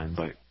sometimes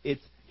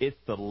it's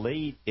the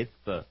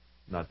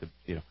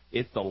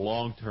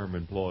long-term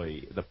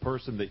employee, the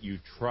person that you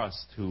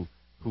trust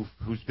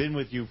who's been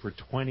with you for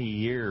 20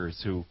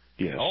 years,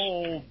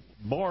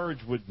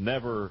 Marge would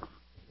never,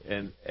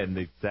 and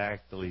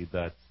exactly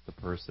that's the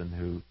person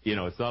who,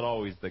 it's not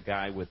always the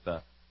guy with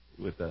the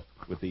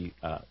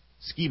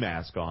ski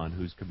mask on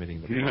who's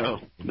committing the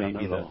fraud.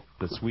 Maybe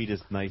the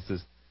sweetest,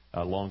 nicest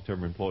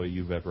long-term employee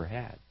you've ever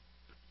had.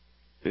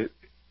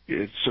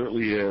 It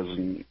certainly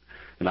is,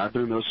 and I've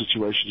been in those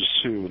situations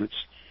too. And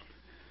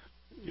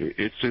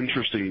it's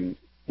interesting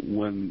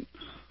when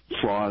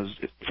fraud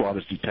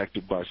is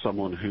detected by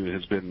someone who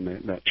has been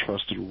in that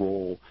trusted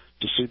role,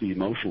 to see the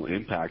emotional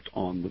impact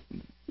on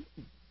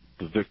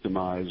the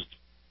victimized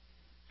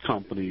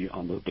company,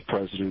 on the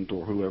president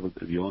or whoever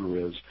the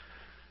owner is.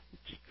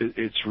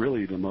 It's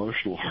really the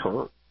emotional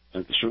hurt.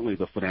 And certainly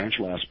the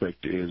financial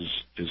aspect is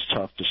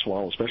tough to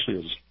swallow,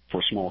 especially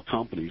for small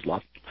companies.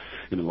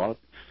 In a lot of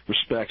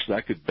respects,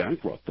 that could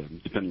bankrupt them,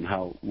 depending on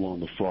how long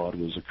the fraud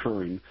was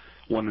occurring.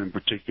 One in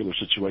particular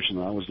situation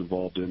that I was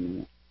involved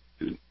in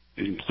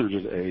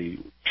included a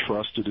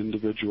trusted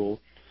individual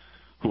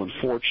who,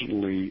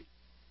 unfortunately,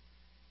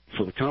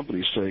 for the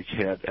company's sake,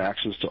 had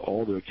access to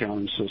all their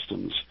accounting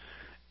systems,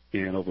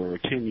 and over a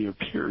 10-year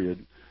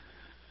period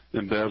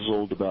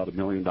embezzled about $1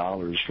 million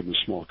from the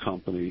small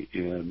company.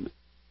 And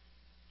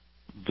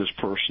this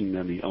person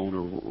and the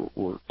owner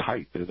were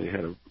tight. They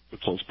had a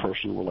close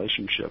personal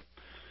relationship.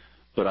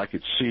 But I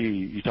could see,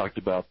 you talked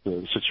about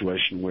the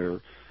situation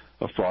where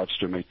a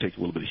fraudster may take a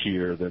little bit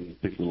here, then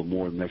take a little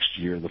more the next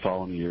year, the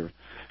following year.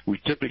 We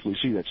typically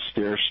see that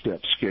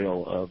stair-step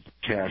scale of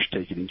cash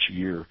taken each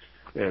year.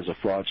 As a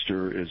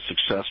fraudster is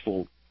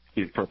successful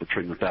in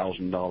perpetrating a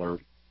 $1,000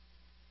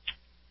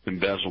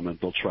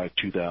 embezzlement, they'll try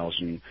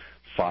 $2,000,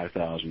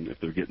 $5,000. If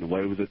they're getting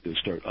away with it, they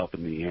start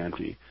upping the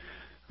ante.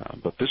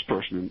 But this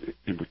person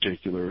in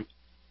particular,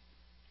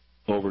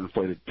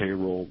 overinflated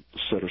payroll,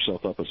 set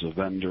herself up as a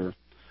vendor,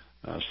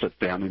 set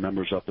family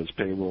members up as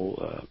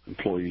payroll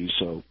employees.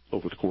 So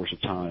over the course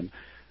of time,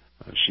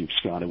 she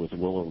absconded with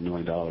well over $1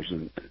 million,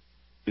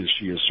 and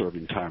she is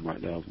serving time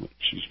right now.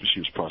 She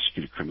was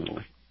prosecuted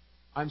criminally.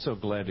 I'm so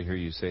glad to hear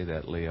you say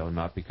that, Leo,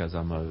 not because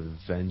I'm a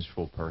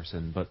vengeful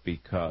person, but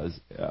because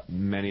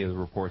many of the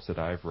reports that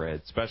I've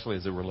read, especially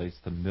as it relates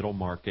to middle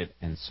market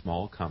and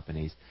small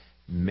companies,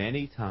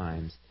 many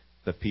times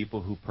the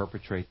people who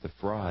perpetrate the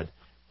fraud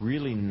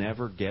really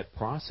never get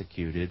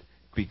prosecuted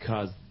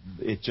because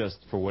it just,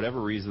 for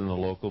whatever reason, the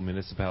local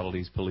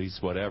municipalities, police,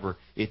 whatever,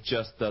 it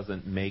just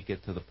doesn't make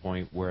it to the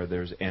point where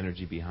there's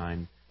energy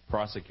behind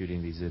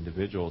prosecuting these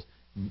individuals.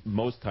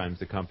 Most times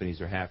the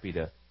companies are happy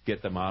to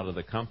get them out of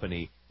the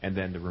company and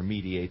then to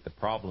remediate the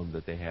problem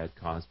that they had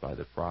caused by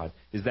the fraud.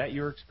 Is that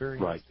your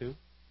experience too?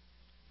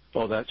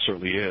 Oh, that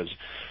certainly is.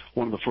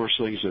 One of the first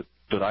things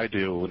that I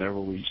do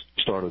whenever we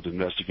start an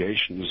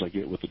investigation is I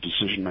get with the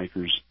decision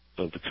makers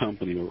of the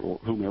company or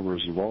whomever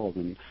is involved,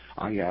 and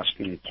I ask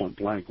them point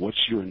blank, what's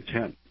your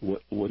intent?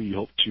 What do you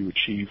hope to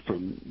achieve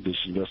from this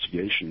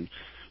investigation?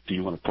 Do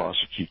you want to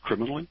prosecute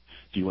criminally?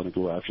 Do you want to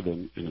go after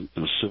them in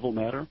a civil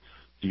matter?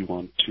 Do you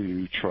want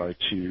to try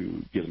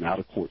to get an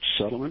out-of-court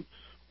settlement?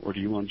 Or do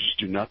you want to just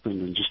do nothing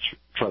and just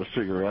try to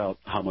figure out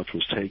how much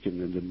was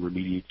taken and then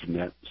remediate from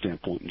that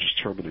standpoint and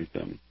just terminate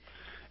them?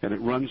 And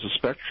it runs a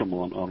spectrum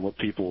on what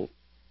people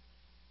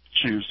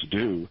choose to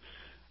do.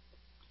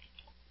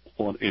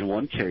 In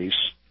one case,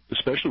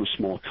 especially with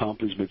small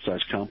companies,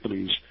 mid-sized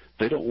companies,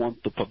 they don't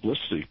want the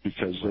publicity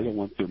because they don't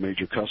want their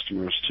major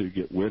customers to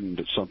get wind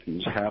that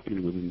something's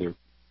happening within their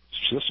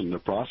system, their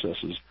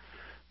processes,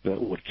 that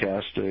would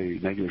cast a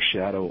negative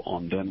shadow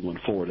on them going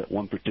forward. At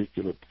one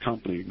particular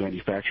company,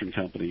 manufacturing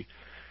company,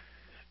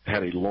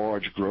 had a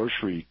large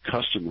grocery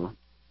customer,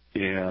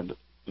 and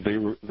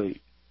they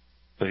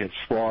had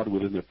fraud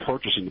within their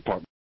purchasing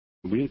department.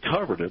 We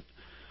uncovered it,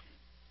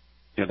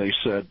 and they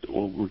said,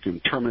 well, we can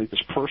terminate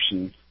this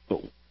person,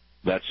 but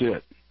that's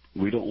it.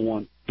 We don't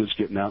want this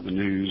getting out in the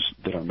news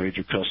that our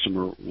major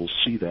customer will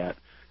see that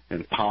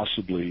and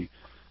possibly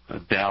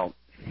doubt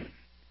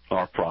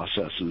our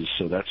processes.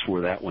 So that's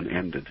where that one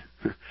ended.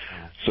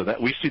 So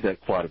that we see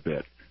that quite a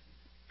bit.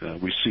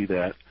 We see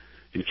that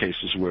in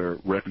cases where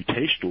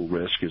reputational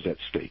risk is at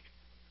stake.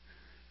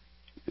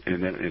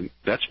 And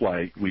that's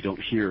why we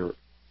don't hear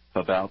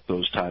about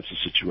those types of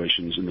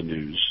situations in the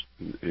news.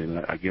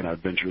 And again,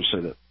 I'd venture to say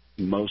that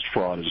most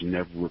fraud is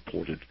never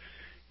reported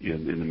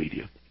in the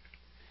media.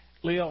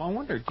 Leo, I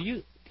wonder, do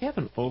you have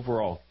an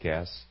overall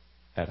guess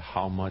at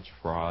how much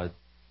fraud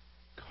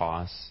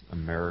costs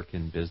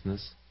American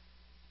business?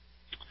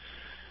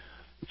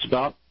 It's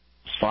about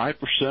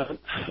 5%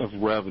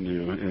 of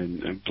revenue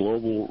and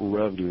global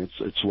revenue.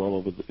 It's well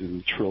over the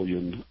 $1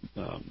 trillion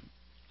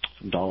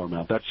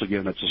amount. That's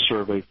a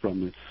survey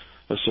from the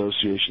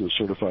Association of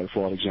Certified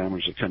Fraud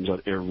Examiners that comes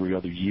out every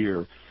other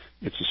year.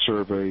 It's a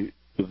survey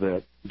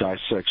that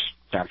dissects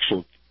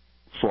actual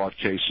fraud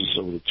cases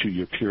over the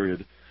 2-year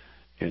period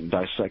and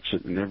dissects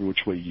it in every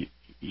which way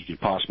you can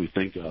possibly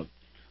think of.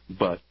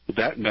 But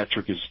that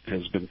metric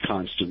has been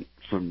constant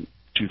from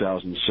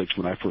 2006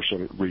 when I first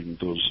started reading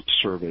those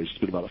surveys. It's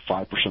been about a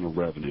 5% of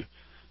revenue.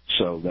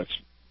 So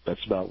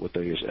that's about what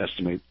they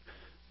estimate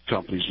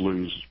companies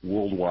lose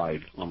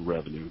worldwide on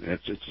revenue.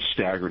 It's a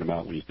staggering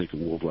amount when you think of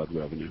worldwide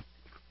revenue.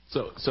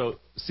 So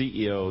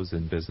CEOs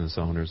and business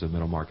owners of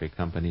middle market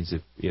companies,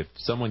 if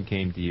someone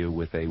came to you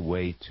with a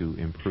way to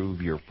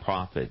improve your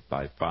profit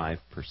by 5%,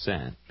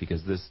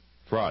 because this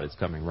fraud is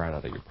coming right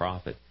out of your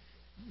profit,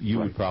 you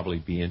would probably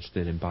be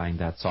interested in buying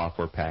that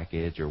software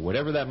package or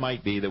whatever that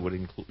might be that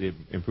would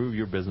improve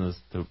your business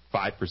to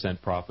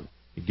 5% profit,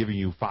 giving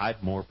you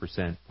 5% more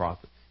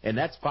profit. And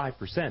that's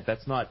 5%.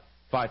 That's not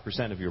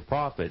 5% of your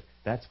profit.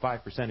 That's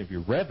 5% of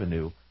your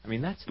revenue. I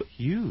mean, that's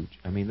huge.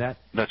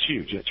 That's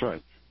huge. That's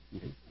right.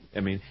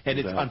 And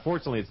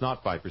unfortunately, it's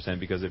not 5%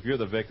 because if you're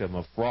the victim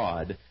of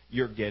fraud,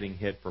 you're getting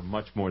hit for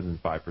much more than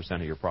 5%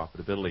 of your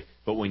profitability.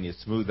 But when you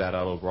smooth that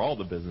out over all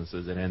the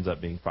businesses, it ends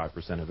up being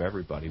 5% of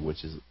everybody,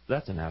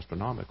 that's an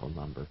astronomical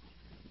number.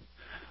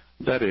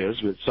 That is,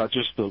 but it's not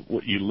just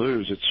what you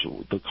lose;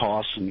 it's the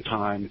cost and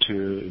time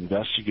to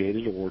investigate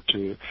it or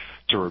to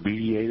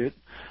remediate it,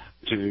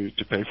 to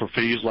pay for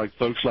fees like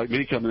folks like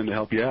me coming in to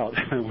help you out.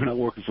 We're not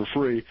working for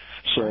free,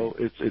 so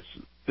it's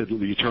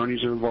the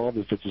attorneys are involved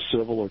if it's a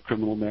civil or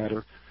criminal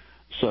matter.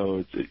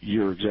 So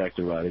you're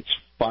exactly right. It's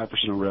 5%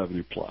 of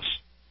revenue plus.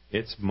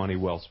 It's money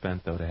well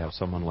spent, though, to have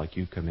someone like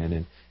you come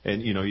in.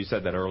 And you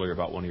said that earlier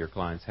about one of your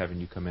clients having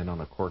you come in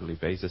on a quarterly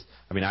basis.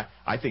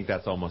 I think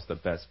that's almost the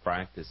best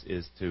practice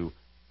is to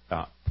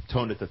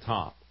tone at the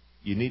top.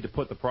 You need to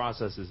put the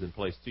processes in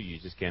place, too. You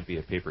just can't be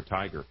a paper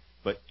tiger.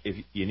 But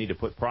if you need to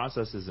put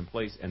processes in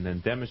place and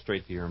then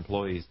demonstrate to your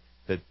employees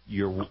that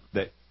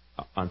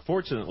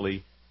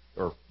unfortunately,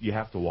 or you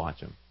have to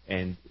watch them.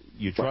 And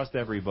you trust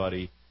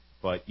everybody,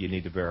 but you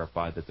need to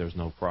verify that there's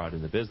no fraud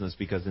in the business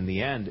because in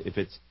the end, if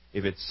it's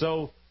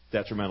so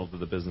detrimental to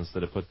the business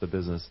that it puts the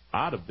business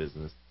out of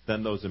business,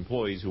 then those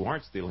employees who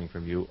aren't stealing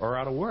from you are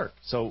out of work.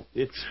 So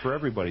it's for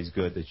everybody's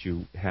good that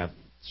you have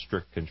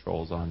strict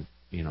controls on,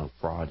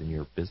 fraud in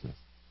your business.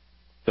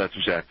 That's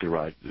exactly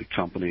right. The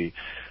company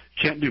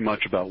can't do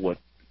much about what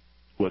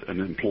an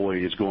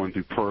employee is going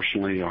through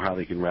personally or how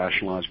they can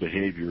rationalize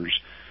behaviors,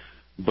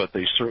 but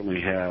they certainly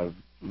have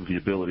the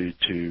ability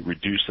to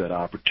reduce that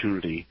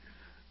opportunity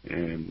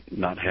and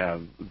not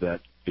have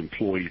that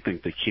employee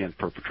think they can't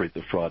perpetrate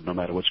the fraud no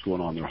matter what's going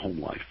on in their home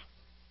life.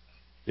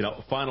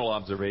 Final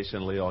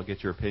observation, Leo, I'll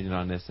get your opinion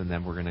on this, and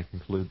then we're going to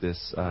conclude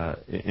this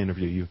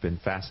interview. You've been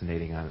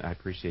fascinating. I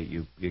appreciate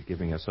you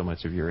giving us so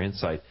much of your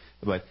insight.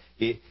 But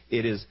it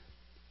is,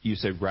 you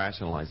said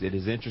rationalize. It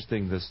is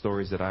interesting, the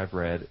stories that I've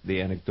read,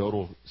 the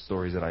anecdotal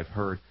stories that I've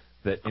heard,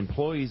 that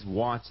employees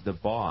watch the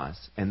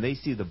boss, and they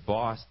see the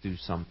boss do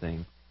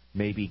something,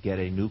 maybe get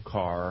a new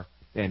car,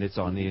 and it's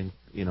on the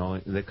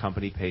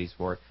company pays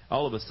for it.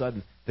 All of a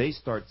sudden, they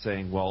start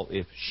saying, well,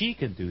 if she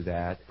can do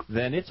that,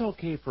 then it's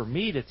okay for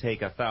me to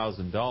take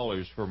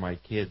 $1,000 for my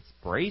kid's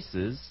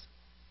braces.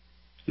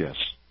 Yes,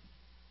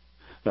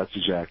 that's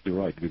exactly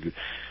right.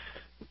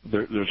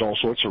 There's all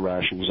sorts of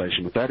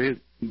rationalization, but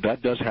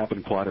that does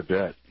happen quite a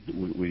bit.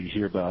 We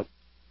hear about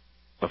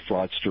a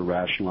fraudster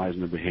rationalizing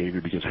their behavior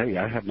because, hey,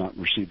 I have not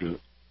received a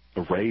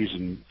raise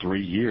in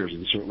 3 years,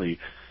 and certainly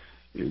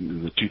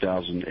in the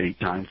 2008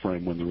 time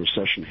frame when the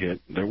recession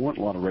hit, there weren't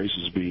a lot of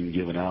raises being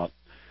given out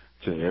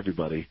to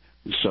everybody.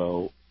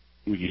 So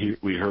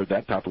we heard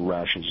that type of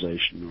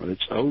rationalization, or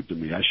it's owed to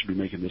me. I should be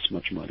making this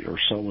much money, or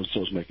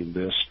so-and-so's making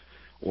this,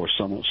 or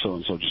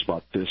so-and-so just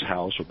bought this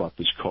house or bought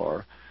this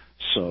car.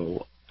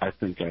 So I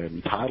think I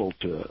am entitled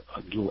to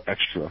a little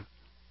extra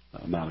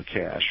amount of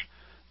cash.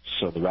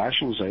 So the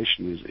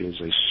rationalization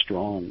is a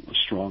strong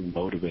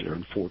motivator,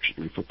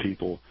 unfortunately, for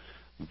people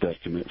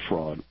that commit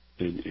fraud.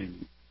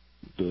 In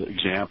the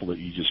example that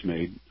you just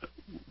made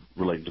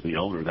relating to the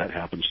owner, that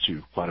happens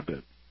too quite a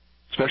bit,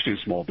 especially in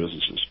small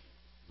businesses.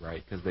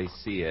 Right, because they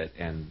see it,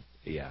 and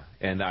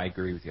I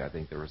agree with you. I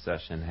think the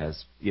recession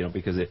has,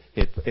 because it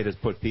has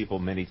put people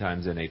many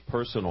times in a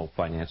personal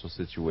financial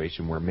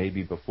situation where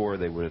maybe before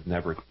they would have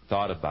never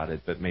thought about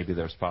it, but maybe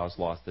their spouse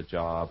lost a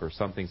job or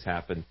something's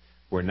happened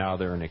where now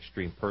they're in an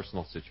extreme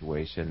personal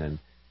situation,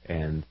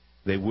 and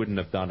they wouldn't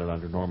have done it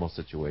under normal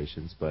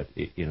situations, but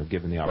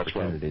given the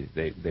opportunity,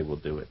 they will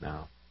do it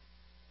now.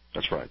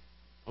 That's right.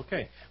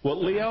 Okay.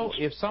 Well, Leo,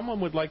 if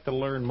someone would like to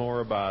learn more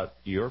about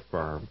your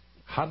firm,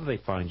 how do they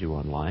find you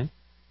online?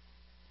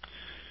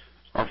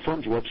 Our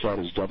firm's website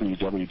is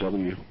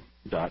www.padgett,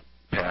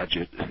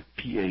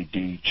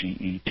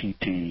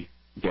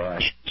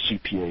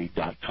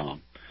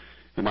 PADGETT-CPA.com.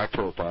 And my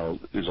profile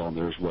is on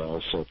there as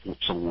well, so if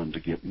someone wanted to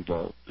get in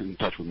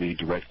touch with me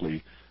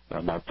directly,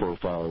 my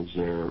profile is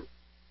there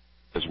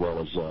as well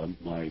as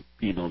my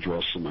email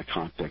address and my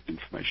contact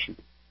information.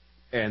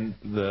 And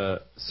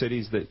the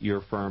cities that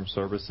your firm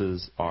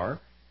services are?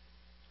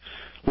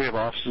 We have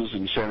offices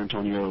in San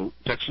Antonio,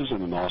 Texas,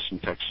 and in Austin,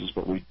 Texas,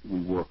 but we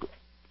work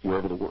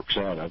wherever the work's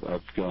at.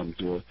 I've gone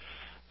to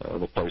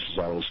the places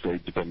out of the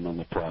state depending on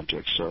the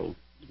project. So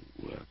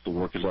if the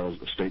work is out of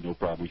the state, no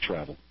problem, we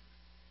travel.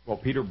 Well,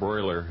 Peter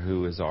Broiler,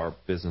 who is our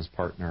business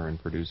partner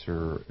and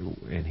producer,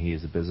 and he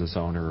is a business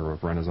owner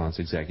of Renaissance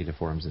Executive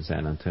Forums in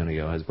San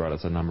Antonio, has brought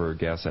us a number of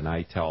guests, and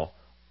I tell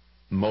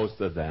most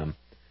of them,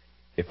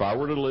 if I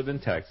were to live in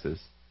Texas,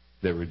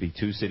 there would be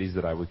two cities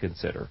that I would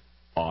consider,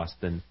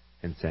 Austin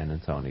and San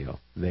Antonio.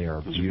 They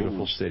are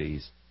beautiful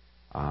cities,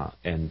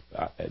 and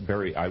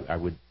I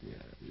would,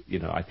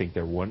 I think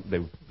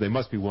they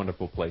must be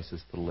wonderful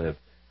places to live,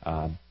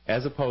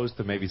 as opposed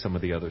to maybe some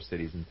of the other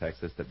cities in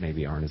Texas that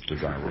maybe aren't as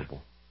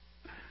desirable.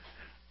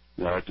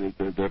 Yeah,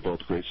 they're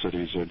both great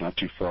cities. They're not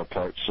too far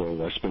apart,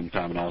 so I spend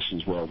time in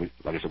Austin as well.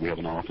 Like I said, we have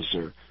an office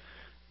there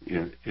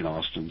in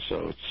Austin,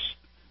 so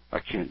I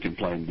can't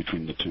complain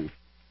between the two.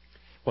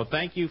 Well,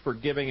 thank you for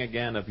giving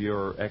again of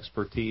your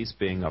expertise,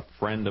 being a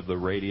friend of the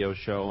radio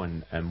show,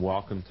 and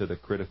welcome to the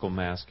Critical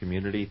Mass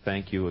community.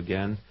 Thank you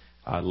again,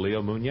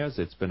 Leo Munoz.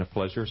 It's been a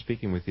pleasure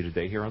speaking with you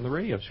today here on the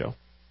radio show.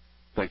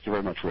 Thank you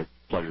very much, Rick.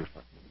 Pleasure.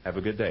 Have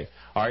a good day.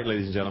 All right,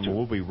 ladies and gentlemen,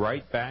 we'll be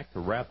right back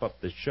to wrap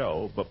up the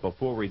show. But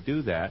before we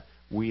do that,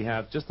 we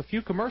have just a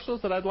few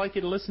commercials that I'd like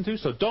you to listen to.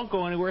 So don't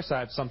go anywhere. So I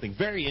have something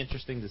very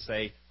interesting to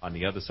say on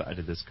the other side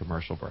of this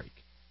commercial break.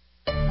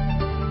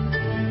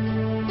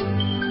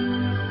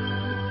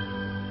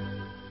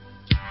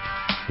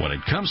 When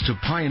it comes to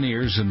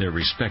pioneers in their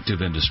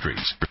respective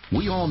industries,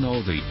 we all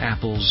know the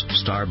Apples,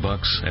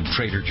 Starbucks, and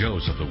Trader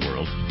Joe's of the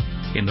world.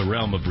 In the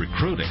realm of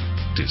recruiting,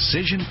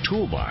 Decision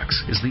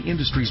Toolbox is the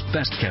industry's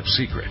best-kept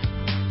secret.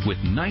 With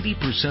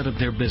 90% of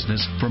their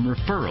business from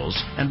referrals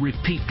and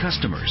repeat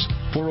customers.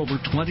 For over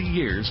 20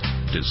 years,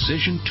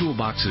 Decision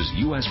Toolbox's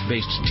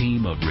U.S.-based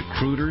team of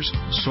recruiters,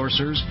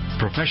 sourcers,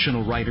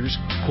 professional writers,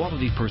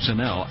 quality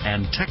personnel,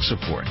 and tech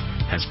support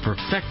has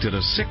perfected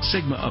a Six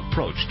Sigma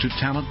approach to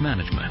talent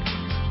management.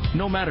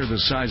 No matter the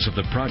size of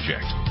the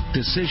project,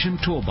 Decision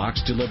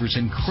Toolbox delivers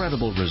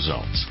incredible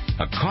results.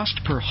 A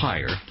cost per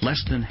hire less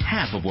than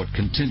half of what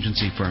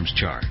contingency firms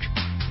charge,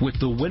 with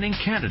the winning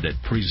candidate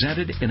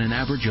presented in an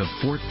average of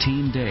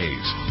 14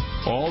 days,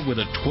 all with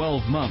a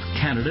 12-month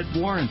candidate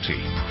warranty.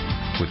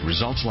 With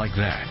results like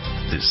that,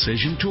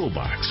 Decision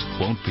Toolbox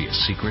won't be a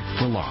secret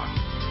for long.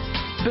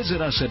 Visit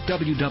us at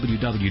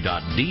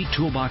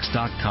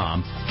www.dtoolbox.com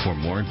for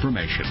more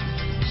information.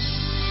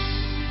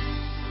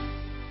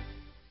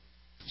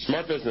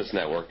 Smart Business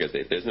Network is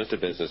a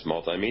business-to-business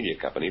multimedia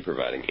company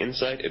providing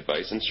insight,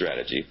 advice, and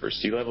strategy for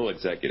C-level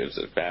executives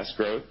of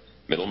fast-growth,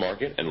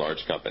 middle-market, and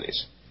large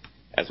companies.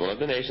 As one of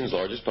the nation's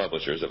largest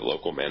publishers of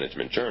local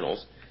management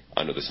journals,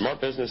 under the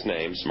Smart Business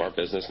name, Smart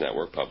Business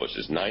Network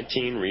publishes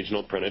 19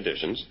 regional print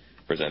editions,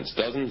 presents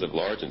dozens of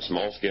large and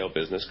small-scale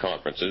business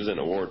conferences and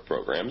award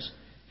programs,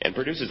 and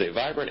produces a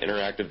vibrant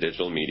interactive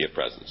digital media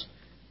presence.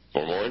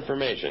 For more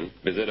information,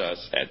 visit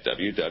us at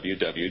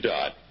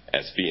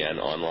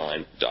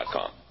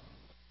www.sbnonline.com.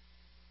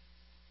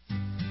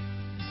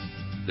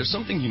 There's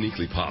something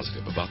uniquely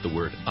positive about the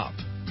word up.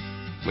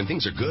 When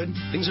things are good,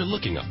 things are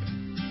looking up.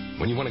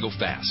 When you want to go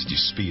fast, you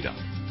speed up.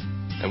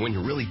 And when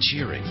you're really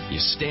cheering, you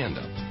stand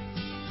up.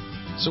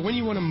 So when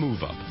you want to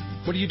move up,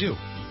 what do?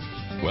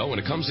 Well, when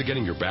it comes to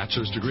getting your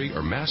bachelor's degree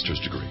or master's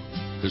degree,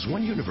 there's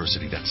one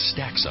university that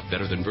stacks up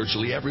better than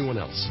virtually everyone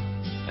else.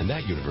 And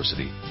that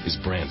university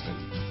is Brandman.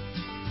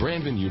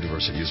 Brandman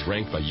University is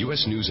ranked by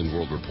U.S. News &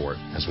 World Report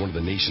as one of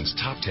the nation's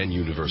top 10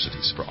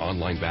 universities for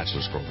online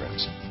bachelor's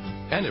programs.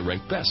 And it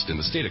ranked best in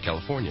the state of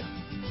California.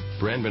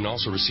 Brandman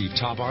also received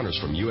top honors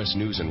from U.S.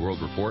 News & World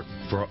Report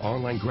for our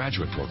online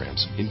graduate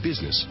programs in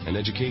business and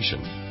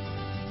education.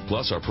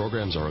 Plus, our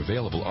programs are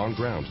available on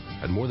ground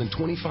at more than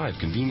 25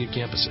 convenient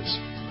campuses.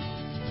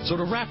 So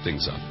to wrap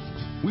things up,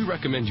 we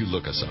recommend you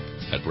look us up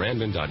at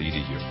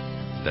brandman.edu.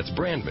 That's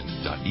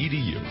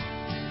brandman.edu.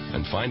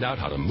 And find out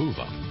how to move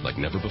up like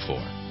never before.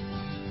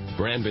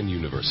 Brandman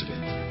University.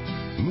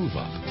 Move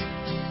up.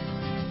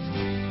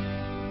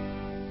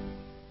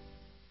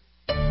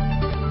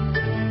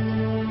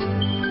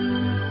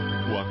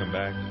 Welcome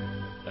back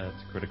to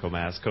Critical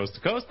Mass Coast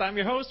to Coast. I'm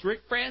your host, Rick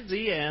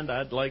Franzi, and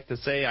I'd like to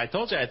say, I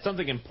told you I had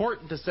something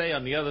important to say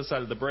on the other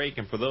side of the break,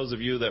 and for those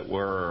of you that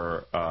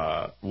were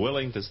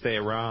willing to stay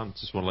around,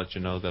 just want to let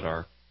you know that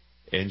our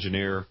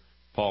engineer,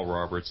 Paul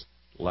Roberts,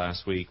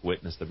 last week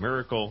witnessed a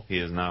miracle. He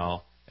is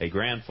now a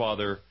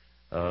grandfather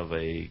of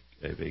a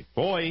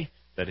boy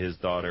that his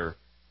daughter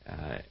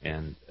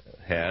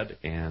had,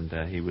 and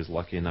he was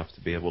lucky enough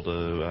to be able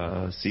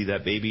to see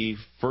that baby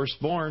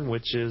firstborn,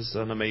 which is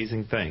an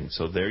amazing thing.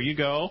 So there you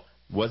go.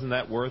 Wasn't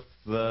that worth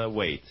the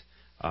wait?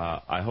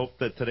 I hope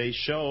that today's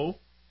show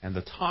and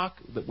the talk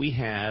that we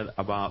had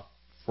about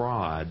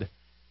fraud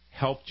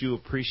helped you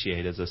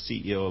appreciate, as a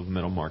CEO of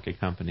middle market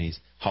companies,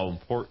 how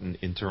important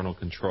internal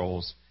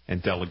controls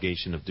and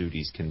delegation of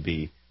duties can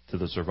be to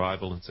the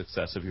survival and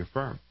success of your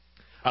firm.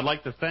 I'd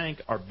like to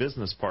thank our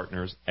business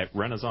partners at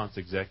Renaissance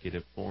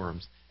Executive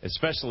Forums,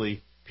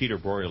 especially Peter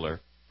Broiler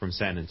from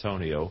San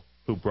Antonio,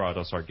 who brought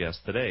us our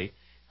guest today.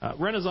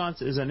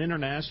 Renaissance is an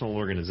international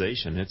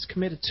organization. It's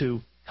committed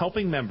to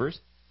helping members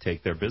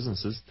take their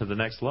businesses to the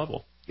next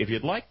level. If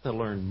you'd like to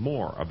learn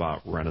more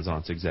about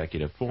Renaissance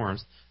Executive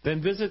Forums,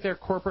 then visit their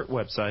corporate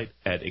website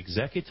at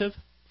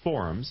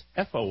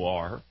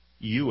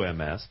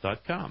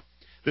executiveforums.com.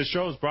 This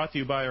show is brought to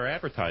you by our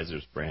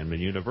advertisers, Brandman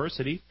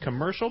University,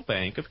 Commercial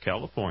Bank of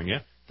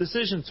California,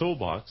 Decision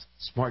Toolbox,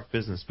 Smart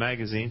Business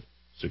Magazine,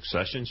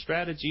 Succession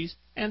Strategies,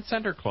 and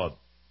Center Club.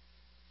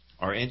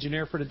 Our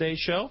engineer for today's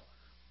show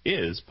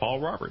is Paul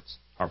Roberts.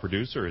 Our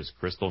producer is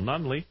Crystal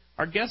Nunley.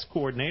 Our guest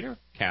coordinator,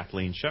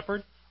 Kathleen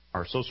Shepard.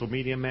 Our social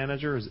media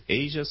manager is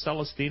Asia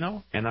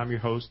Celestino. And I'm your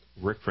host,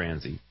 Rick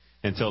Franzi.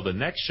 Until the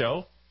next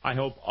show, I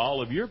hope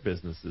all of your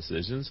business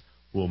decisions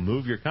will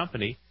move your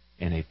company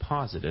in a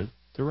positive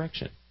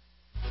direction.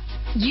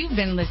 You've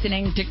been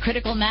listening to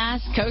Critical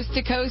Mass Coast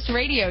to Coast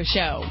Radio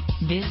Show,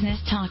 business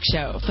talk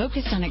show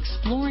focused on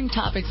exploring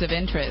topics of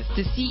interest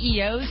to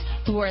CEOs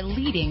who are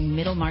leading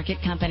middle market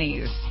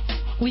companies.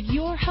 With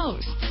your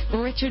host,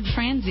 Richard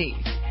Franzi.